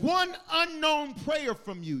 there's one unknown prayer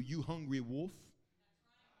from you, you hungry wolf.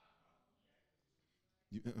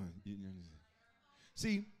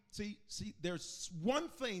 See, there's one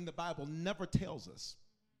thing the Bible never tells us.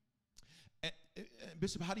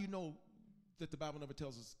 Bishop, how do you know that the Bible never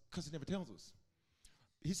tells us? Because it never tells us.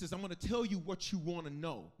 He says, I'm going to tell you what you want to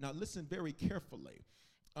know. Now, listen very carefully.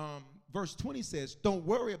 Verse 20 says, don't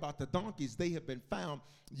worry about the donkeys. They have been found.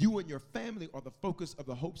 You and your family are the focus of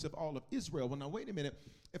the hopes of all of Israel. Well, now, wait a minute.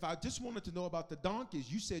 If I just wanted to know about the donkeys,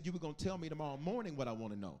 you said you were going to tell me tomorrow morning what I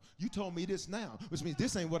want to know. You told me this now, which means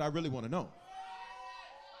this ain't what I really want to know.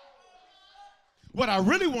 What I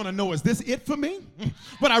really want to know, is this it for me?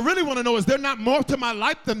 What I really want to know is there not more to my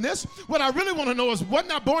life than this? What I really want to know is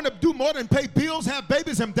wasn't I born to do more than pay bills, have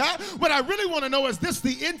babies, and die? What I really want to know is this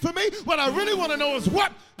the end for me? What I really want to know is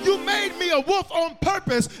what? You made me a wolf on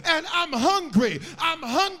purpose, and I'm hungry. I'm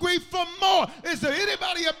hungry for more. Is there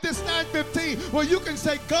anybody up this 9:15 where you can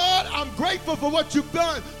say, God, I'm grateful for what you've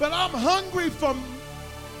done, but I'm hungry for more?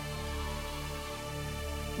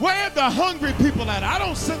 Where are the hungry people at? I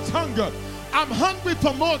don't sense hunger. I'm hungry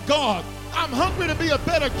for more God. I'm hungry to be a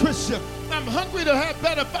better Christian. I'm hungry to have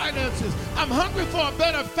better finances. I'm hungry for a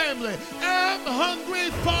better family. I'm hungry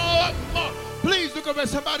for more. Please look at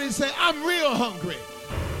somebody and say, I'm real hungry.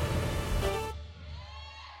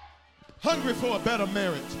 hungry for a better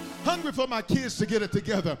marriage, hungry for my kids to get it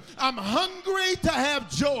together. I'm hungry to have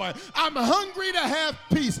joy. I'm hungry to have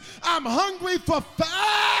peace. I'm hungry for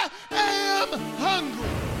I am hungry.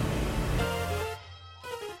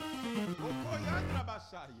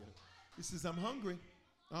 He says, I'm hungry.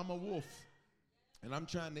 I'm a wolf, and I'm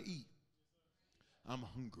trying to eat. I'm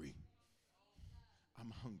hungry.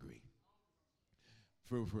 I'm hungry.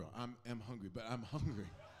 For real. I'm hungry, but I'm hungry.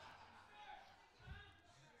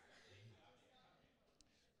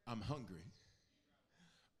 I'm hungry.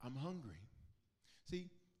 I'm hungry. See,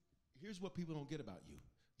 here's what people don't get about you.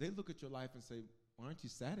 They look at your life and say, why aren't you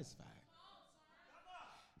satisfied?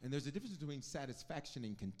 And there's a difference between satisfaction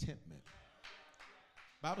and contentment.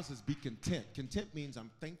 Bible says be content. Content means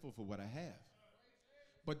I'm thankful for what I have.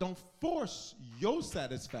 But don't force your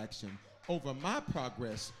satisfaction over my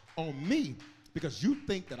progress on me because you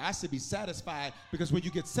think that I should be satisfied, because when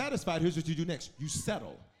you get satisfied, here's what you do next. You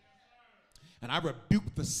settle. And I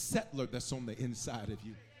rebuke the settler that's on the inside of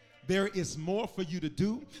you. There is more for you to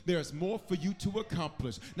do. There is more for you to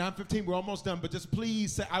accomplish. 9:15, we're almost done, but just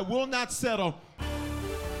please say, I will not settle.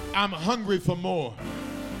 I'm hungry for more.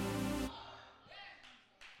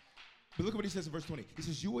 But look at what he says in verse 20. He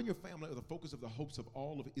says, you and your family are the focus of the hopes of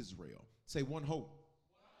all of Israel. Say one hope.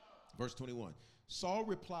 Verse 21. Saul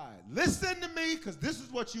replied, listen to me, because this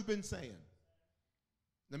is what you've been saying.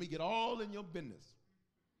 Let me get all in your business.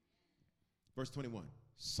 Verse 21.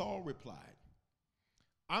 Saul replied,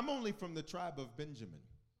 I'm only from the tribe of Benjamin,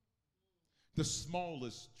 the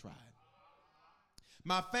smallest tribe.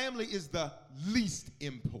 My family is the least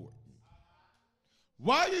important.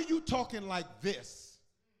 Why are you talking like this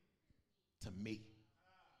to me?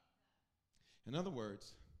 In other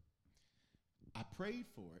words, I prayed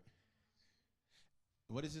for it.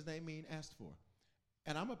 What does his name mean? Asked for.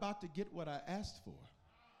 And I'm about to get what I asked for.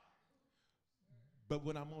 But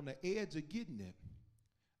when I'm on the edge of getting it,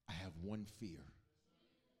 I have one fear.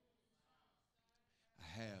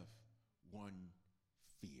 I have one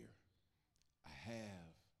fear. I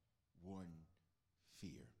have one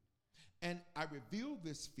fear. And I reveal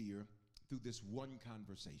this fear through this one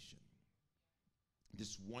conversation.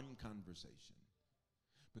 This one conversation.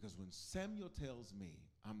 Because when Samuel tells me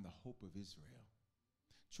I'm the hope of Israel,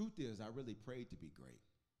 truth is I really prayed to be great.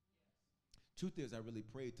 Truth is I really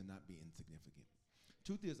prayed to not be insignificant.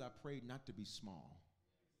 Truth is I prayed not to be small.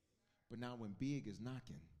 But now when big is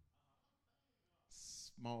knocking,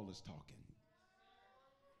 small is talking.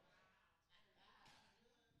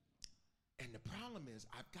 And the problem is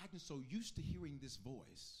I've gotten so used to hearing this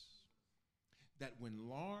voice that when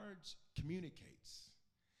large communicates,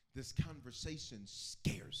 this conversation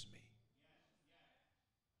scares me.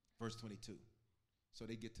 Verse 22. So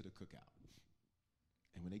they get to the cookout.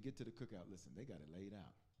 And when they get to the cookout, listen, they got it laid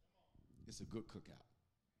out. It's a good cookout.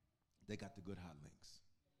 They got the good hot links.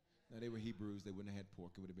 Now, they were Hebrews. They wouldn't have had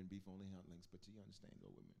pork. It would have been beef-only hot links. But you understand, go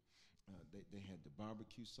with me. They had the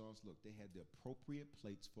barbecue sauce. Look, they had the appropriate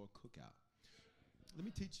plates for a cookout. Let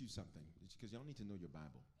me teach you something, because y'all need to know your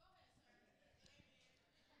Bible.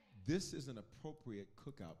 This is an appropriate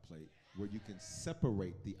cookout plate where you can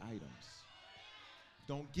separate the items.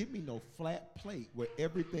 Don't give me no flat plate where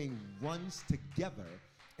everything runs together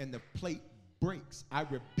and the plate breaks. I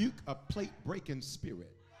rebuke a plate breaking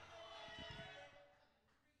spirit.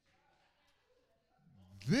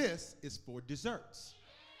 This is for desserts.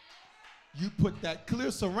 You put that clear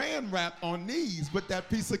saran wrap on these with that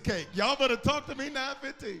piece of cake. Y'all better talk to me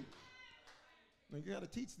 9:15. Now you got to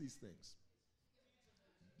teach these things.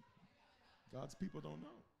 God's people don't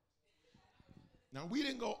know. Now we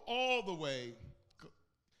didn't go all the way.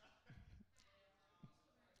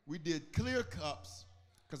 We did clear cups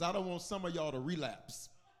because I don't want some of y'all to relapse.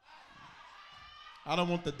 I don't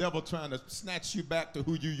want the devil trying to snatch you back to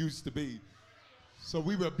who you used to be. So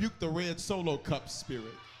we rebuke the red Solo cup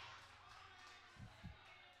spirit.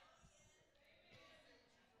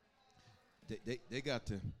 They got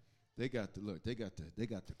the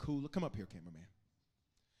cooler. Come up here, cameraman.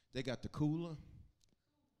 They got the cooler.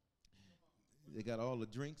 They got all the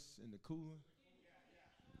drinks in the cooler.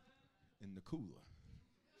 In the cooler.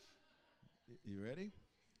 You ready?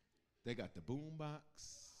 They got the boom box.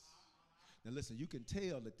 Now listen, you can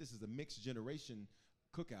tell that this is a mixed generation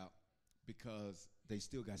cookout because they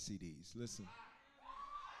still got CDs. Listen.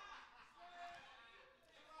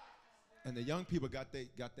 And the young people got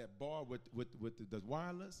that bar with the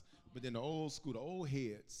wireless, but then the old school, the old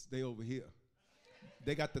heads, they over here.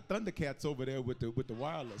 They got the Thundercats over there with the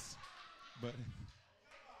wireless. But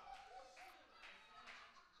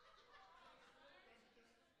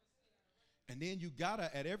and then you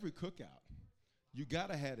gotta, at every cookout, you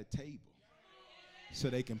gotta have a table. so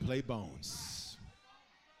they can play bones.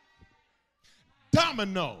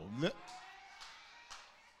 Domino.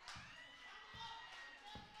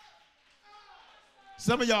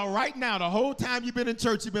 Some of y'all right now, the whole time you've been in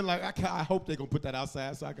church, you've been like, I hope they're going to put that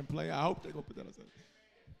outside so I can play. I hope they're going to put that outside.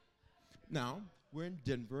 Now, we're in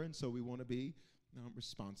Denver, and so we want to be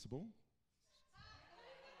responsible.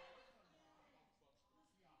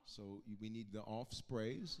 So we need the off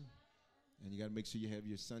sprays, and you got to make sure you have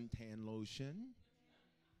your suntan lotion,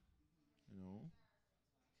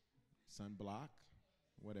 sunblock,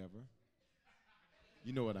 whatever.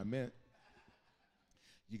 You know what I meant.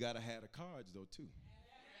 You got to have the cards, though, too.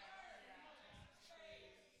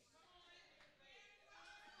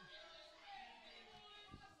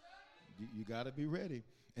 You got to be ready.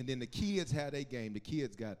 And then the kids had a game. The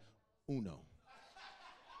kids got Uno.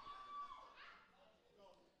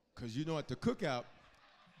 Because at the cookout,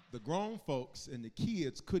 the grown folks and the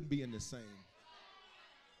kids couldn't be in the same.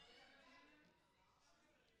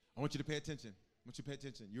 I want you to pay attention.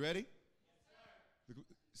 You ready?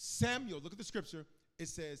 Samuel, look at the scripture. It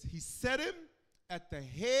says, he set him at the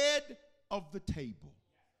head of the table.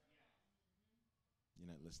 You're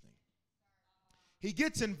not listening. He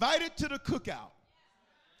gets invited to the cookout.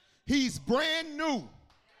 He's brand new.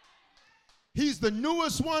 He's the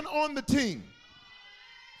newest one on the team.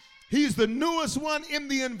 He's the newest one in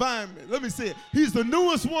the environment. Let me say it. He's the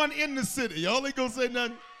newest one in the city. Y'all ain't gonna say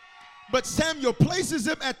nothing. But Samuel places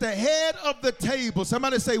him at the head of the table.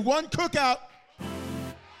 Somebody say one cookout.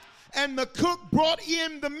 And the cook brought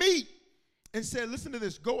in the meat and said, listen to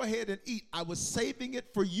this, go ahead and eat. I was saving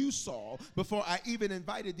it for you, Saul, before I even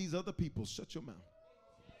invited these other people. Shut your mouth.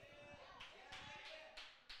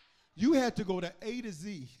 You had to go to A to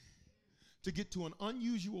Z to get to an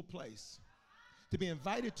unusual place, to be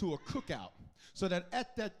invited to a cookout, so that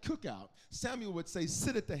at that cookout, Samuel would say,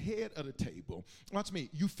 sit at the head of the table. Watch me.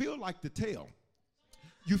 You feel like the tail.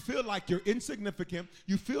 You feel like you're insignificant.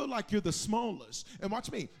 You feel like you're the smallest. And watch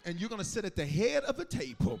me. And you're going to sit at the head of the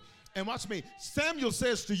table. And watch me. Samuel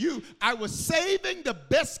says to you, I was saving the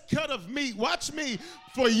best cut of meat. Watch me,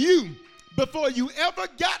 for you. Before you ever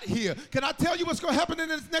got here. Can I tell you what's going to happen in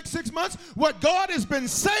the next 6 months? What God has been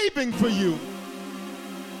saving for you.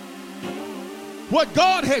 What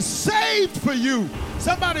God has saved for you.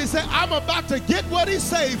 Somebody say, I'm about to get what he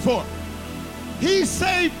saved for. He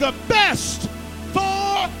saved the best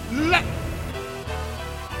for last.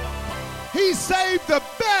 He saved the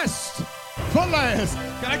best for last.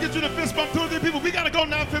 Can I get you to fist bump 2 or 3 people? We got to go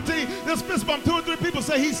now, 15. Let's fist bump 2 or 3 people.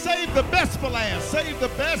 Say, he saved the best for last. Save the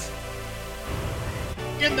best.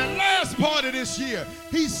 In the last part of this year,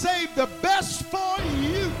 he saved the best for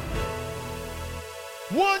you.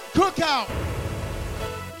 One cookout.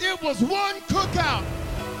 It was one cookout.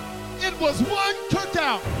 It was one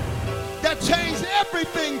cookout that changed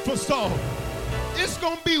everything for Saul. It's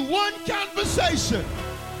going to be one conversation,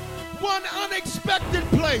 one unexpected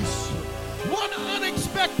place, one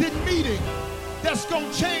unexpected meeting that's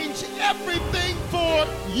going to change everything for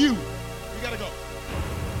you. We got to go.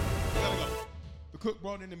 We got to go. The cook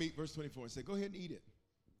brought in the meat, verse 24, and said, go ahead and eat it.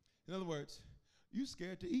 In other words, you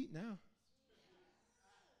scared to eat now.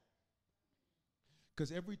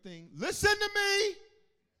 Because everything, listen to me,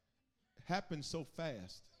 happens so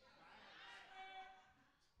fast.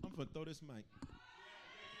 I'm going to throw this mic.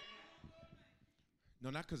 No,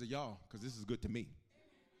 not because of y'all, because this is good to me.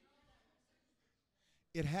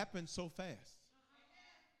 It happened so fast.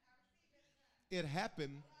 It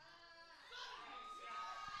happened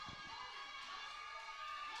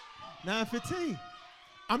 9:15.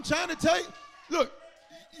 I'm trying to tell you, look,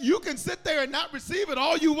 you can sit there and not receive it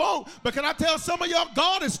all you want, but can I tell some of y'all,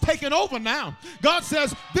 God is taking over now. God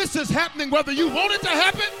says this is happening whether you want it to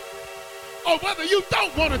happen or whether you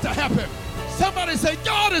don't want it to happen. Somebody say,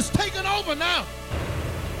 God is taking over now.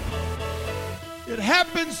 It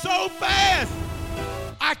happened so fast.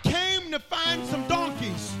 I came to find some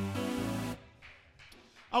donkeys.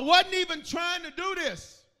 I wasn't even trying to do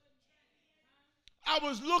this. I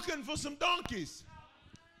was looking for some donkeys.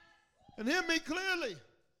 And hear me clearly.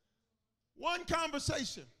 One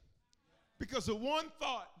conversation, because of one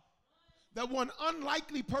thought that one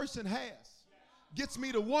unlikely person has, gets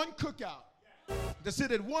me to one cookout, to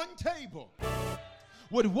sit at one table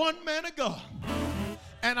with one man of God.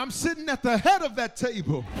 And I'm sitting at the head of that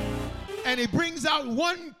table, and he brings out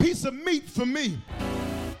one piece of meat for me.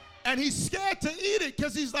 And he's scared to eat it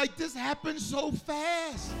because he's like, this happened so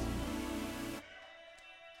fast.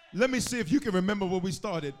 Let me see if you can remember where we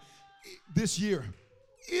started this year.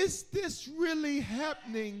 Is this really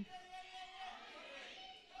happening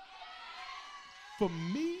for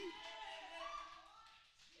me?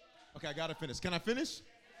 Okay, I got to finish. Can I finish?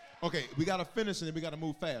 Okay, we got to finish and then we got to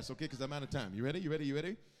move fast, okay, because I'm out of time. You ready? You ready? You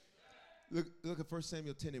ready? Look at 1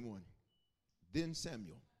 Samuel 10:1. Then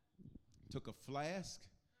Samuel took a flask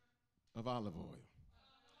of olive oil,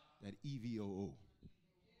 that EVOO.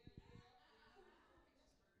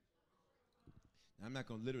 Now, I'm not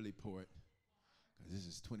going to literally pour it because this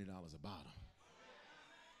is $20 a bottle.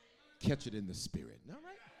 Catch it in the spirit. All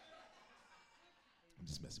right? I'm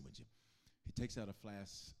just messing with you. He takes out a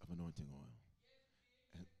flask of anointing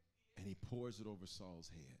oil and he pours it over Saul's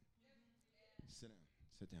head. Sit down.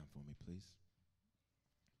 Sit down for me, please.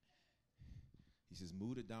 He says,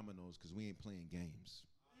 move the dominoes because we ain't playing games.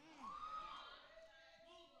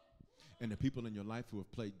 And the people in your life who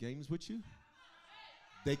have played games with you,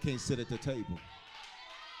 they can't sit at the table.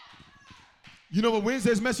 You know what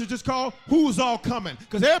Wednesday's message is called? Who's all coming?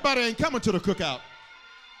 Because everybody ain't coming to the cookout.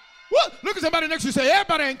 What? Look at somebody next to you and say,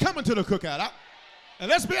 everybody ain't coming to the cookout. And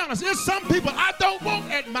let's be honest, there's some people I don't want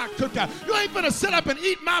at my cookout. You ain't gonna sit up and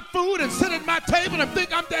eat my food and sit at my table and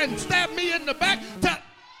think I'm there and stab me in the back.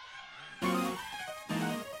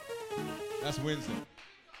 That's Wednesday.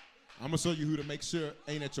 I'm gonna show you who to make sure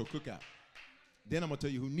ain't at your cookout. Then I'm gonna tell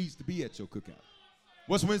you who needs to be at your cookout.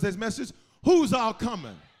 What's Wednesday's message? Who's all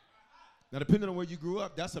coming? Now, depending on where you grew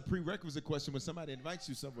up, that's a prerequisite question when somebody invites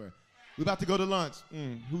you somewhere. We're about to go to lunch.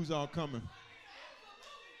 Who's all coming?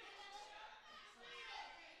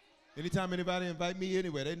 Anytime anybody invite me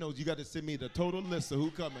anywhere, they know you got to send me the total list of who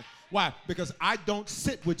coming. Why? Because I don't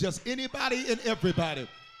sit with just anybody and everybody.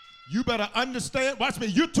 You better understand. Watch me.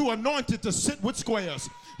 You're too anointed to sit with squares.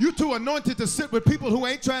 You're too anointed to sit with people who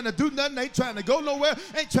ain't trying to do nothing, ain't trying to go nowhere,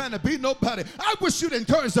 ain't trying to be nobody. I wish you'd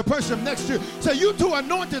encourage the person next to you. Say, you too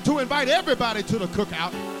anointed to invite everybody to the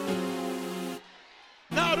cookout.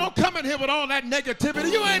 No, don't come in here with all that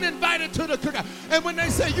negativity. You ain't invited to the cookout. And when they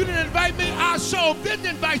say you didn't invite me, I sure didn't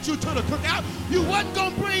invite you to the cookout. You wasn't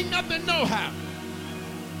going to bring nothing no how.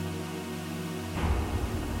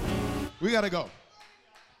 We got to go.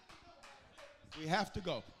 We have to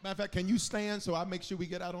go. Matter of fact, can you stand so I make sure we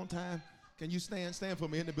get out on time? Can you stand? Stand for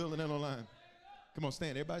me in the building and online. Come on,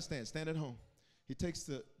 stand. Everybody stand. Stand at home. He takes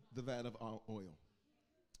the vat of oil.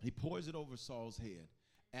 He pours it over Saul's head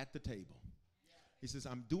at the table. He says,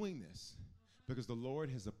 I'm doing this because the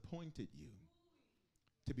Lord has appointed you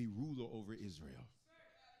to be ruler over Israel.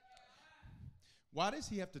 Why does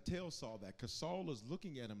he have to tell Saul that? Because Saul is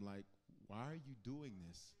looking at him like, why are you doing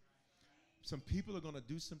this? Some people are going to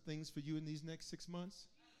do some things for you in these next 6 months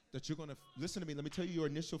that you're going to, listen to me, let me tell you your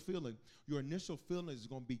initial feeling. Your initial feeling is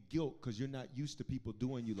going to be guilt because you're not used to people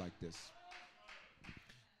doing you like this.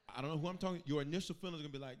 I don't know who I'm talking. Your initial feeling is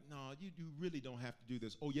going to be like, no, you really don't have to do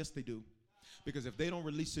this. Oh, yes, they do. Because if they don't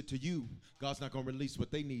release it to you, God's not going to release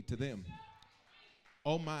what they need to them.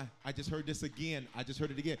 Oh, my, I just heard this again. I just heard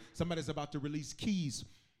it again. Somebody's about to release keys.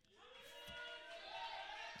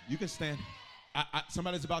 You can stand.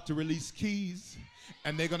 Somebody's about to release keys,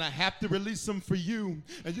 and they're going to have to release them for you.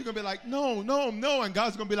 And you're going to be like, no, no, no. And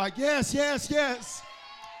God's going to be like, yes, yes, yes.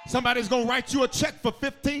 Somebody's going to write you a check for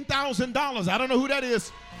 $15,000. I don't know who that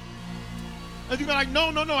is. And you're like, no,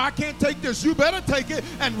 no, no, I can't take this. You better take it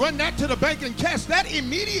and run that to the bank and cash that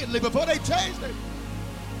immediately before they change it.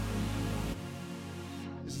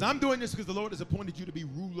 He says, I'm doing this because the Lord has appointed you to be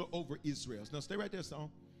ruler over Israel. Now, stay right there, son.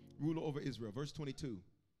 Ruler over Israel. Verse 22.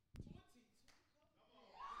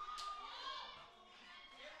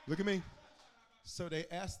 Look at me. So they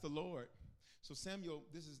asked the Lord. So Samuel,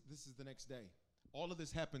 this is the next day. All of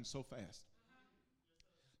this happened so fast.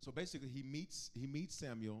 So basically, he meets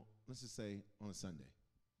Samuel, let's just say, on a Sunday.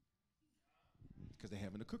 Because they're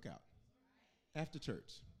having a cookout after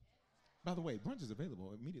church. By the way, brunch is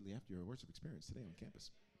available immediately after your worship experience today on campus.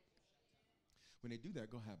 When they do that,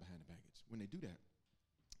 go hide behind the baggage. When they do that,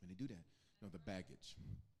 the baggage.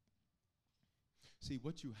 See,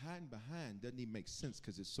 what you hiding behind doesn't even make sense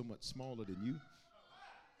because it's so much smaller than you.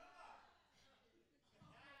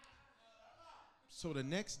 So the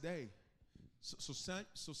next day,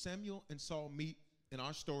 so Samuel and Saul meet in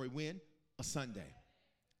our story when? A Sunday.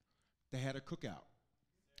 They had a cookout.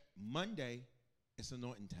 Monday, it's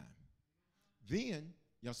anointing time. Then,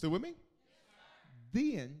 y'all still with me?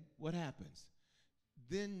 Then what happens?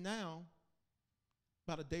 Then now,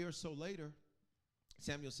 about a day or so later,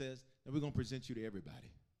 Samuel says, and we're going to present you to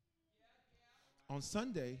everybody. On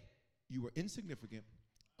Sunday, you were insignificant,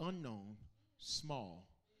 unknown, small,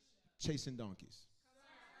 chasing donkeys.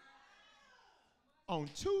 On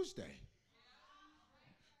Tuesday,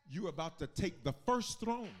 you're about to take the first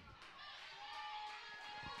throne.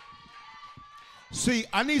 See,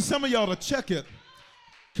 I need some of y'all to check it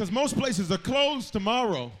because most places are closed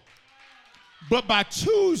tomorrow. But by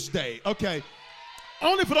Tuesday, okay,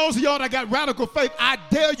 only for those of y'all that got radical faith, I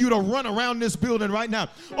dare you to run around this building right now.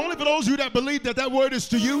 Only for those of you that believe that that word is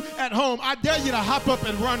to you at home, I dare you to hop up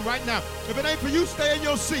and run right now. If it ain't for you, stay in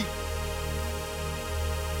your seat.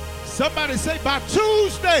 Somebody say, by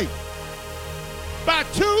Tuesday. By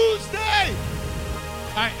Tuesday.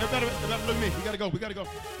 All right, everybody look at me. We got to go.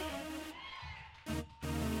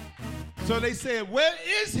 So they said, where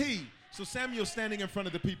is he? So Samuel's standing in front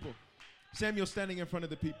of the people. Samuel's standing in front of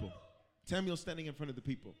the people.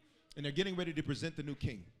 And they're getting ready to present the new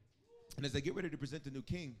king. And as they get ready to present the new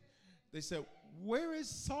king, they said, where is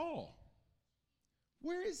Saul?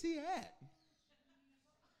 Where is he at?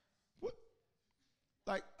 What?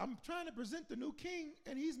 Like, I'm trying to present the new king,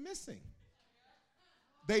 and he's missing.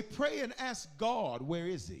 They pray and ask God, where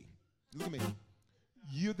is he? Look at me.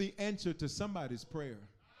 You're the answer to somebody's prayer.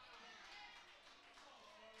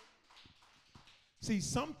 See,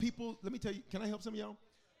 some people, let me tell you, can I help some of y'all?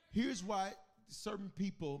 Here's why certain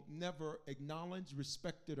people never acknowledged,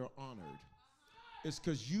 respected, or honored. It's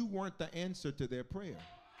because you weren't the answer to their prayer.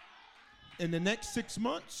 In the next 6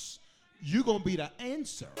 months, you're going to be the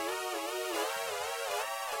answer.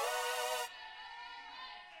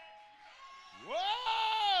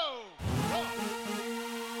 Whoa!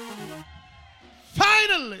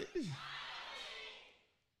 Finally!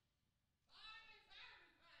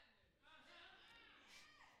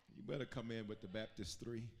 You better come in with the Baptist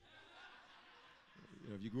 3. You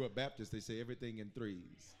know, if you grew up Baptist, they say everything in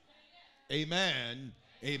threes. Amen,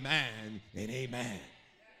 amen, and amen.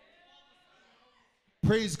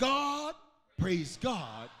 Praise God, praise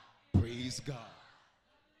God, praise God.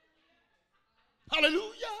 Hallelujah,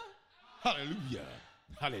 hallelujah,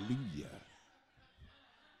 hallelujah.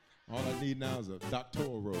 All I need now is a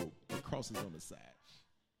doctoral robe with crosses on the side.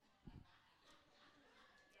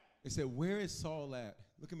 They said, where is Saul at?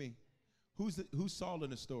 Look at me. Who's Saul in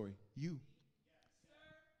the story? You.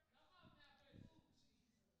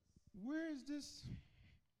 Where is this?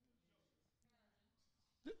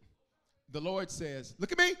 The Lord says,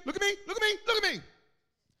 look at me, look at me, look at me, look at me.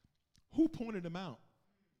 Who pointed him out?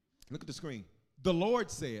 Look at the screen. The Lord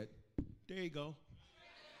said, there you go.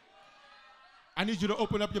 I need you to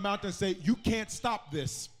open up your mouth and say, you can't stop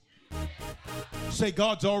this. Say,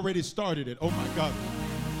 God's already started it. Oh my God.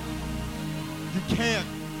 You can't.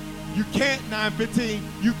 You can't, 9:15.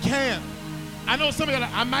 You can't. I know some of you are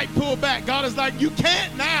like, I might pull back. God is like, you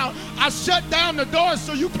can't now. I shut down the doors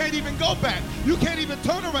so you can't even go back. You can't even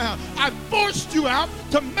turn around. I forced you out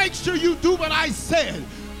to make sure you do what I said.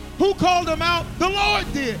 Who called him out? The Lord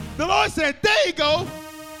did. The Lord said, there you go.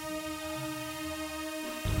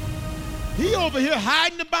 He over here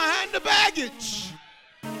hiding behind the baggage.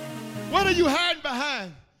 What are you hiding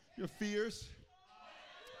behind? Your fears.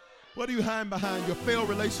 What are you hiding behind? Your failed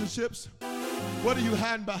relationships. What are you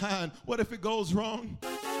hiding behind? What if it goes wrong?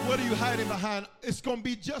 What are you hiding behind? It's going to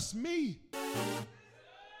be just me.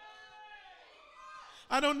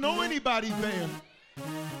 I don't know anybody there.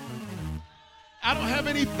 I don't have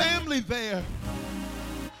any family there.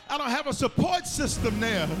 I don't have a support system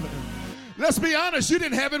there. Let's be honest, you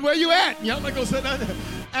didn't have it where you at. Y'all not gonna say that.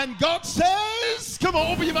 And God says, come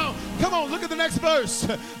on, open your mouth. Come on, look at the next verse.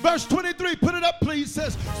 Verse 23, put it up, please.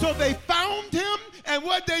 Says, so they found him, and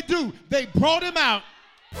what they do? They brought him out.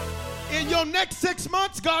 In your next 6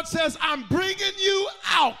 months, God says, I'm bringing you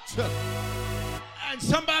out. And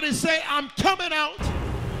somebody say, I'm coming out.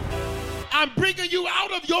 I'm bringing you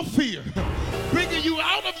out of your fear. Bringing you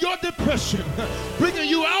out of your depression, bringing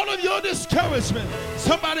you out of your discouragement.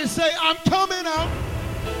 Somebody say, I'm coming out.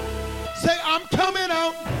 Say, I'm coming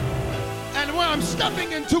out. And where I'm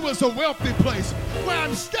stepping into is a wealthy place. Where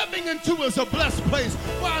I'm stepping into is a blessed place.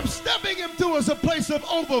 Where I'm stepping into is a place of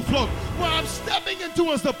overflow. Where I'm stepping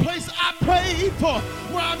into is the place I prayed for.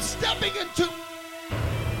 Where I'm stepping into.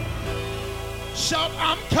 Shout,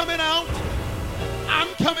 I'm coming out. I'm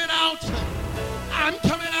coming out. I'm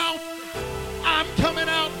coming out. I'm coming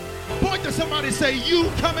out. Point to somebody, say,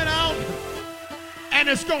 you coming out. And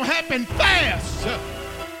it's going to happen fast.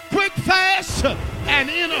 Quick, fast, and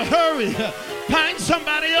in a hurry. Find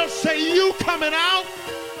somebody else, say, you coming out.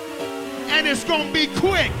 And it's going to be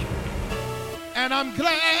quick. And I'm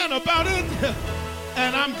glad about it.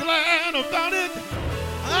 And I'm glad about it.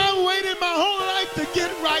 I waited my whole life to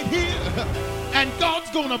get right here. And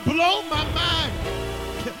God's going to blow my mind.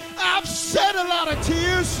 I've shed a lot of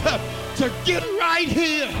tears to get right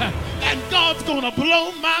here, and God's gonna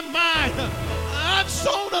blow my mind. I've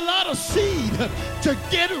sown a lot of seed to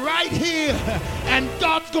get right here, and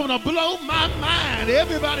God's gonna blow my mind.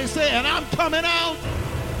 Everybody saying, I'm coming out.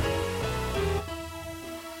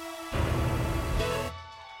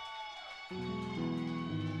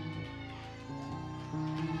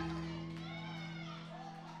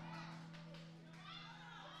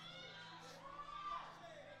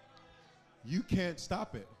 You can't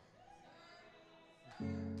stop it.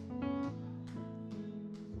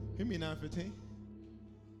 Hear me 9:15.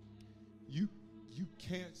 You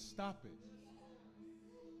can't stop it.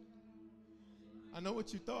 I know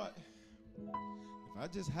what you thought. If I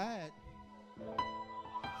just had,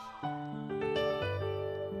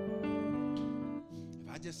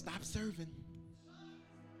 if I just stopped serving,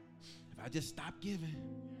 if I just stopped giving,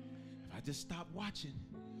 if I just stopped watching.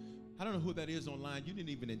 I don't know who that is online. You didn't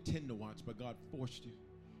even intend to watch, but God forced you.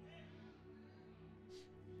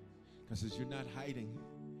 Because you're not hiding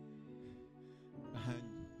behind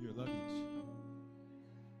your luggage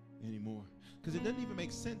anymore. Because it doesn't even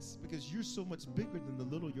make sense, because you're so much bigger than the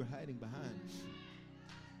little you're hiding behind.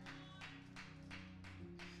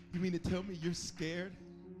 You mean to tell me you're scared?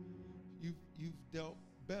 You've dealt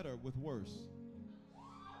better with worse.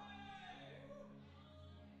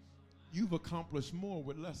 You've accomplished more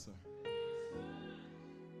with lesser.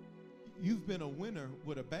 You've been a winner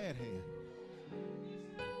with a bad hand.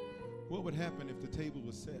 What would happen if the table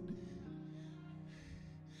was set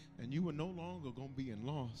and you were no longer going to be in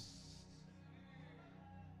loss,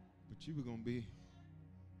 but you were going to be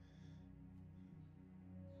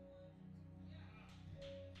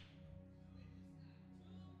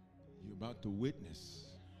you're about to witness.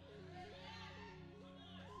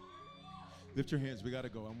 Lift your hands. We got to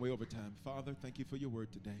go. I'm way over time. Father, thank you for your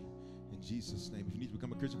word today. In Jesus' name. If you need to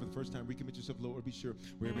become a Christian for the first time, recommit yourself, Lord. Be sure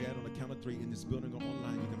wherever you're at on the count of 3 in this building or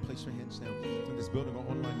online, you can place your hands down. In this building or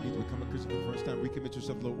online, you need to become a Christian for the first time. Recommit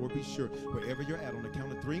yourself, Lord. Or be sure wherever you're at on the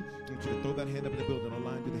count of 3, I want you to throw that hand up in the building.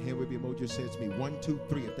 Online, do the hand wave emoji. Say it's me. 1, 2,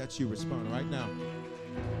 3. If that's you, respond right now.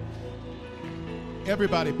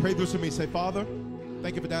 Everybody, pray this with me. Say, Father,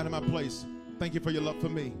 thank you for dying in my place. Thank you for your love for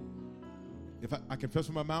me. If I confess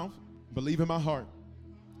with my mouth, believe in my heart,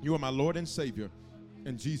 you are my Lord and Savior.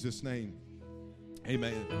 In Jesus' name,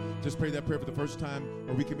 amen. Just pray that prayer for the first time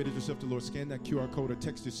or recommitted yourself to the Lord. Scan that QR code or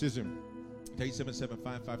text decision to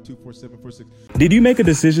 877-552-4746. Did you make a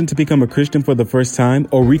decision to become a Christian for the first time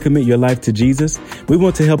or recommit your life to Jesus? We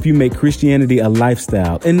want to help you make Christianity a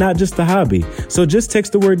lifestyle and not just a hobby. So just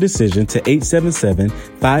text the word decision to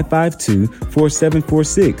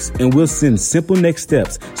 877-552-4746 and we'll send simple next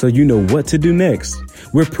steps so you know what to do next.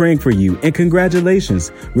 We're praying for you and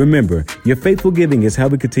congratulations. Remember, your faithful giving is how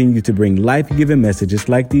we continue to bring life-giving messages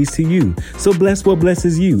like these to you. So bless what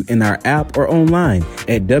blesses you in our app or online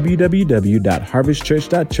at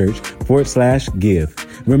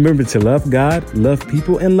www.harvestchurch.church/give. Remember to love God, love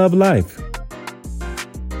people, and love life.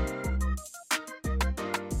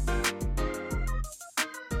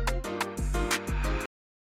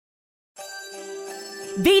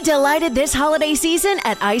 Be delighted this holiday season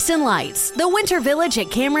at Ice and Lights, the Winter Village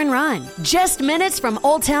at Cameron Run. Just minutes from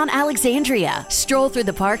Old Town Alexandria. Stroll through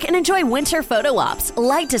the park and enjoy winter photo ops,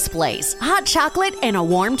 light displays, hot chocolate, and a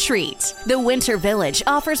warm treat. The Winter Village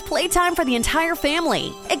offers playtime for the entire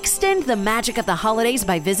family. Extend the magic of the holidays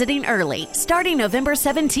by visiting early, starting November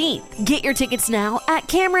 17th. Get your tickets now at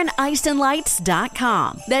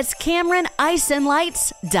CameronIceandLights.com. That's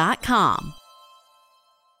CameronIceandLights.com.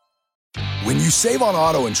 When you save on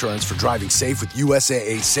auto insurance for driving safe with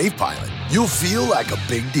USAA Safe Pilot, you'll feel like a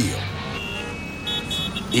big deal,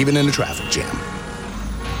 even in a traffic jam.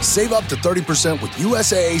 Save up to 30% with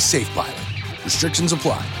USAA Safe Pilot. Restrictions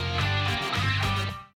apply.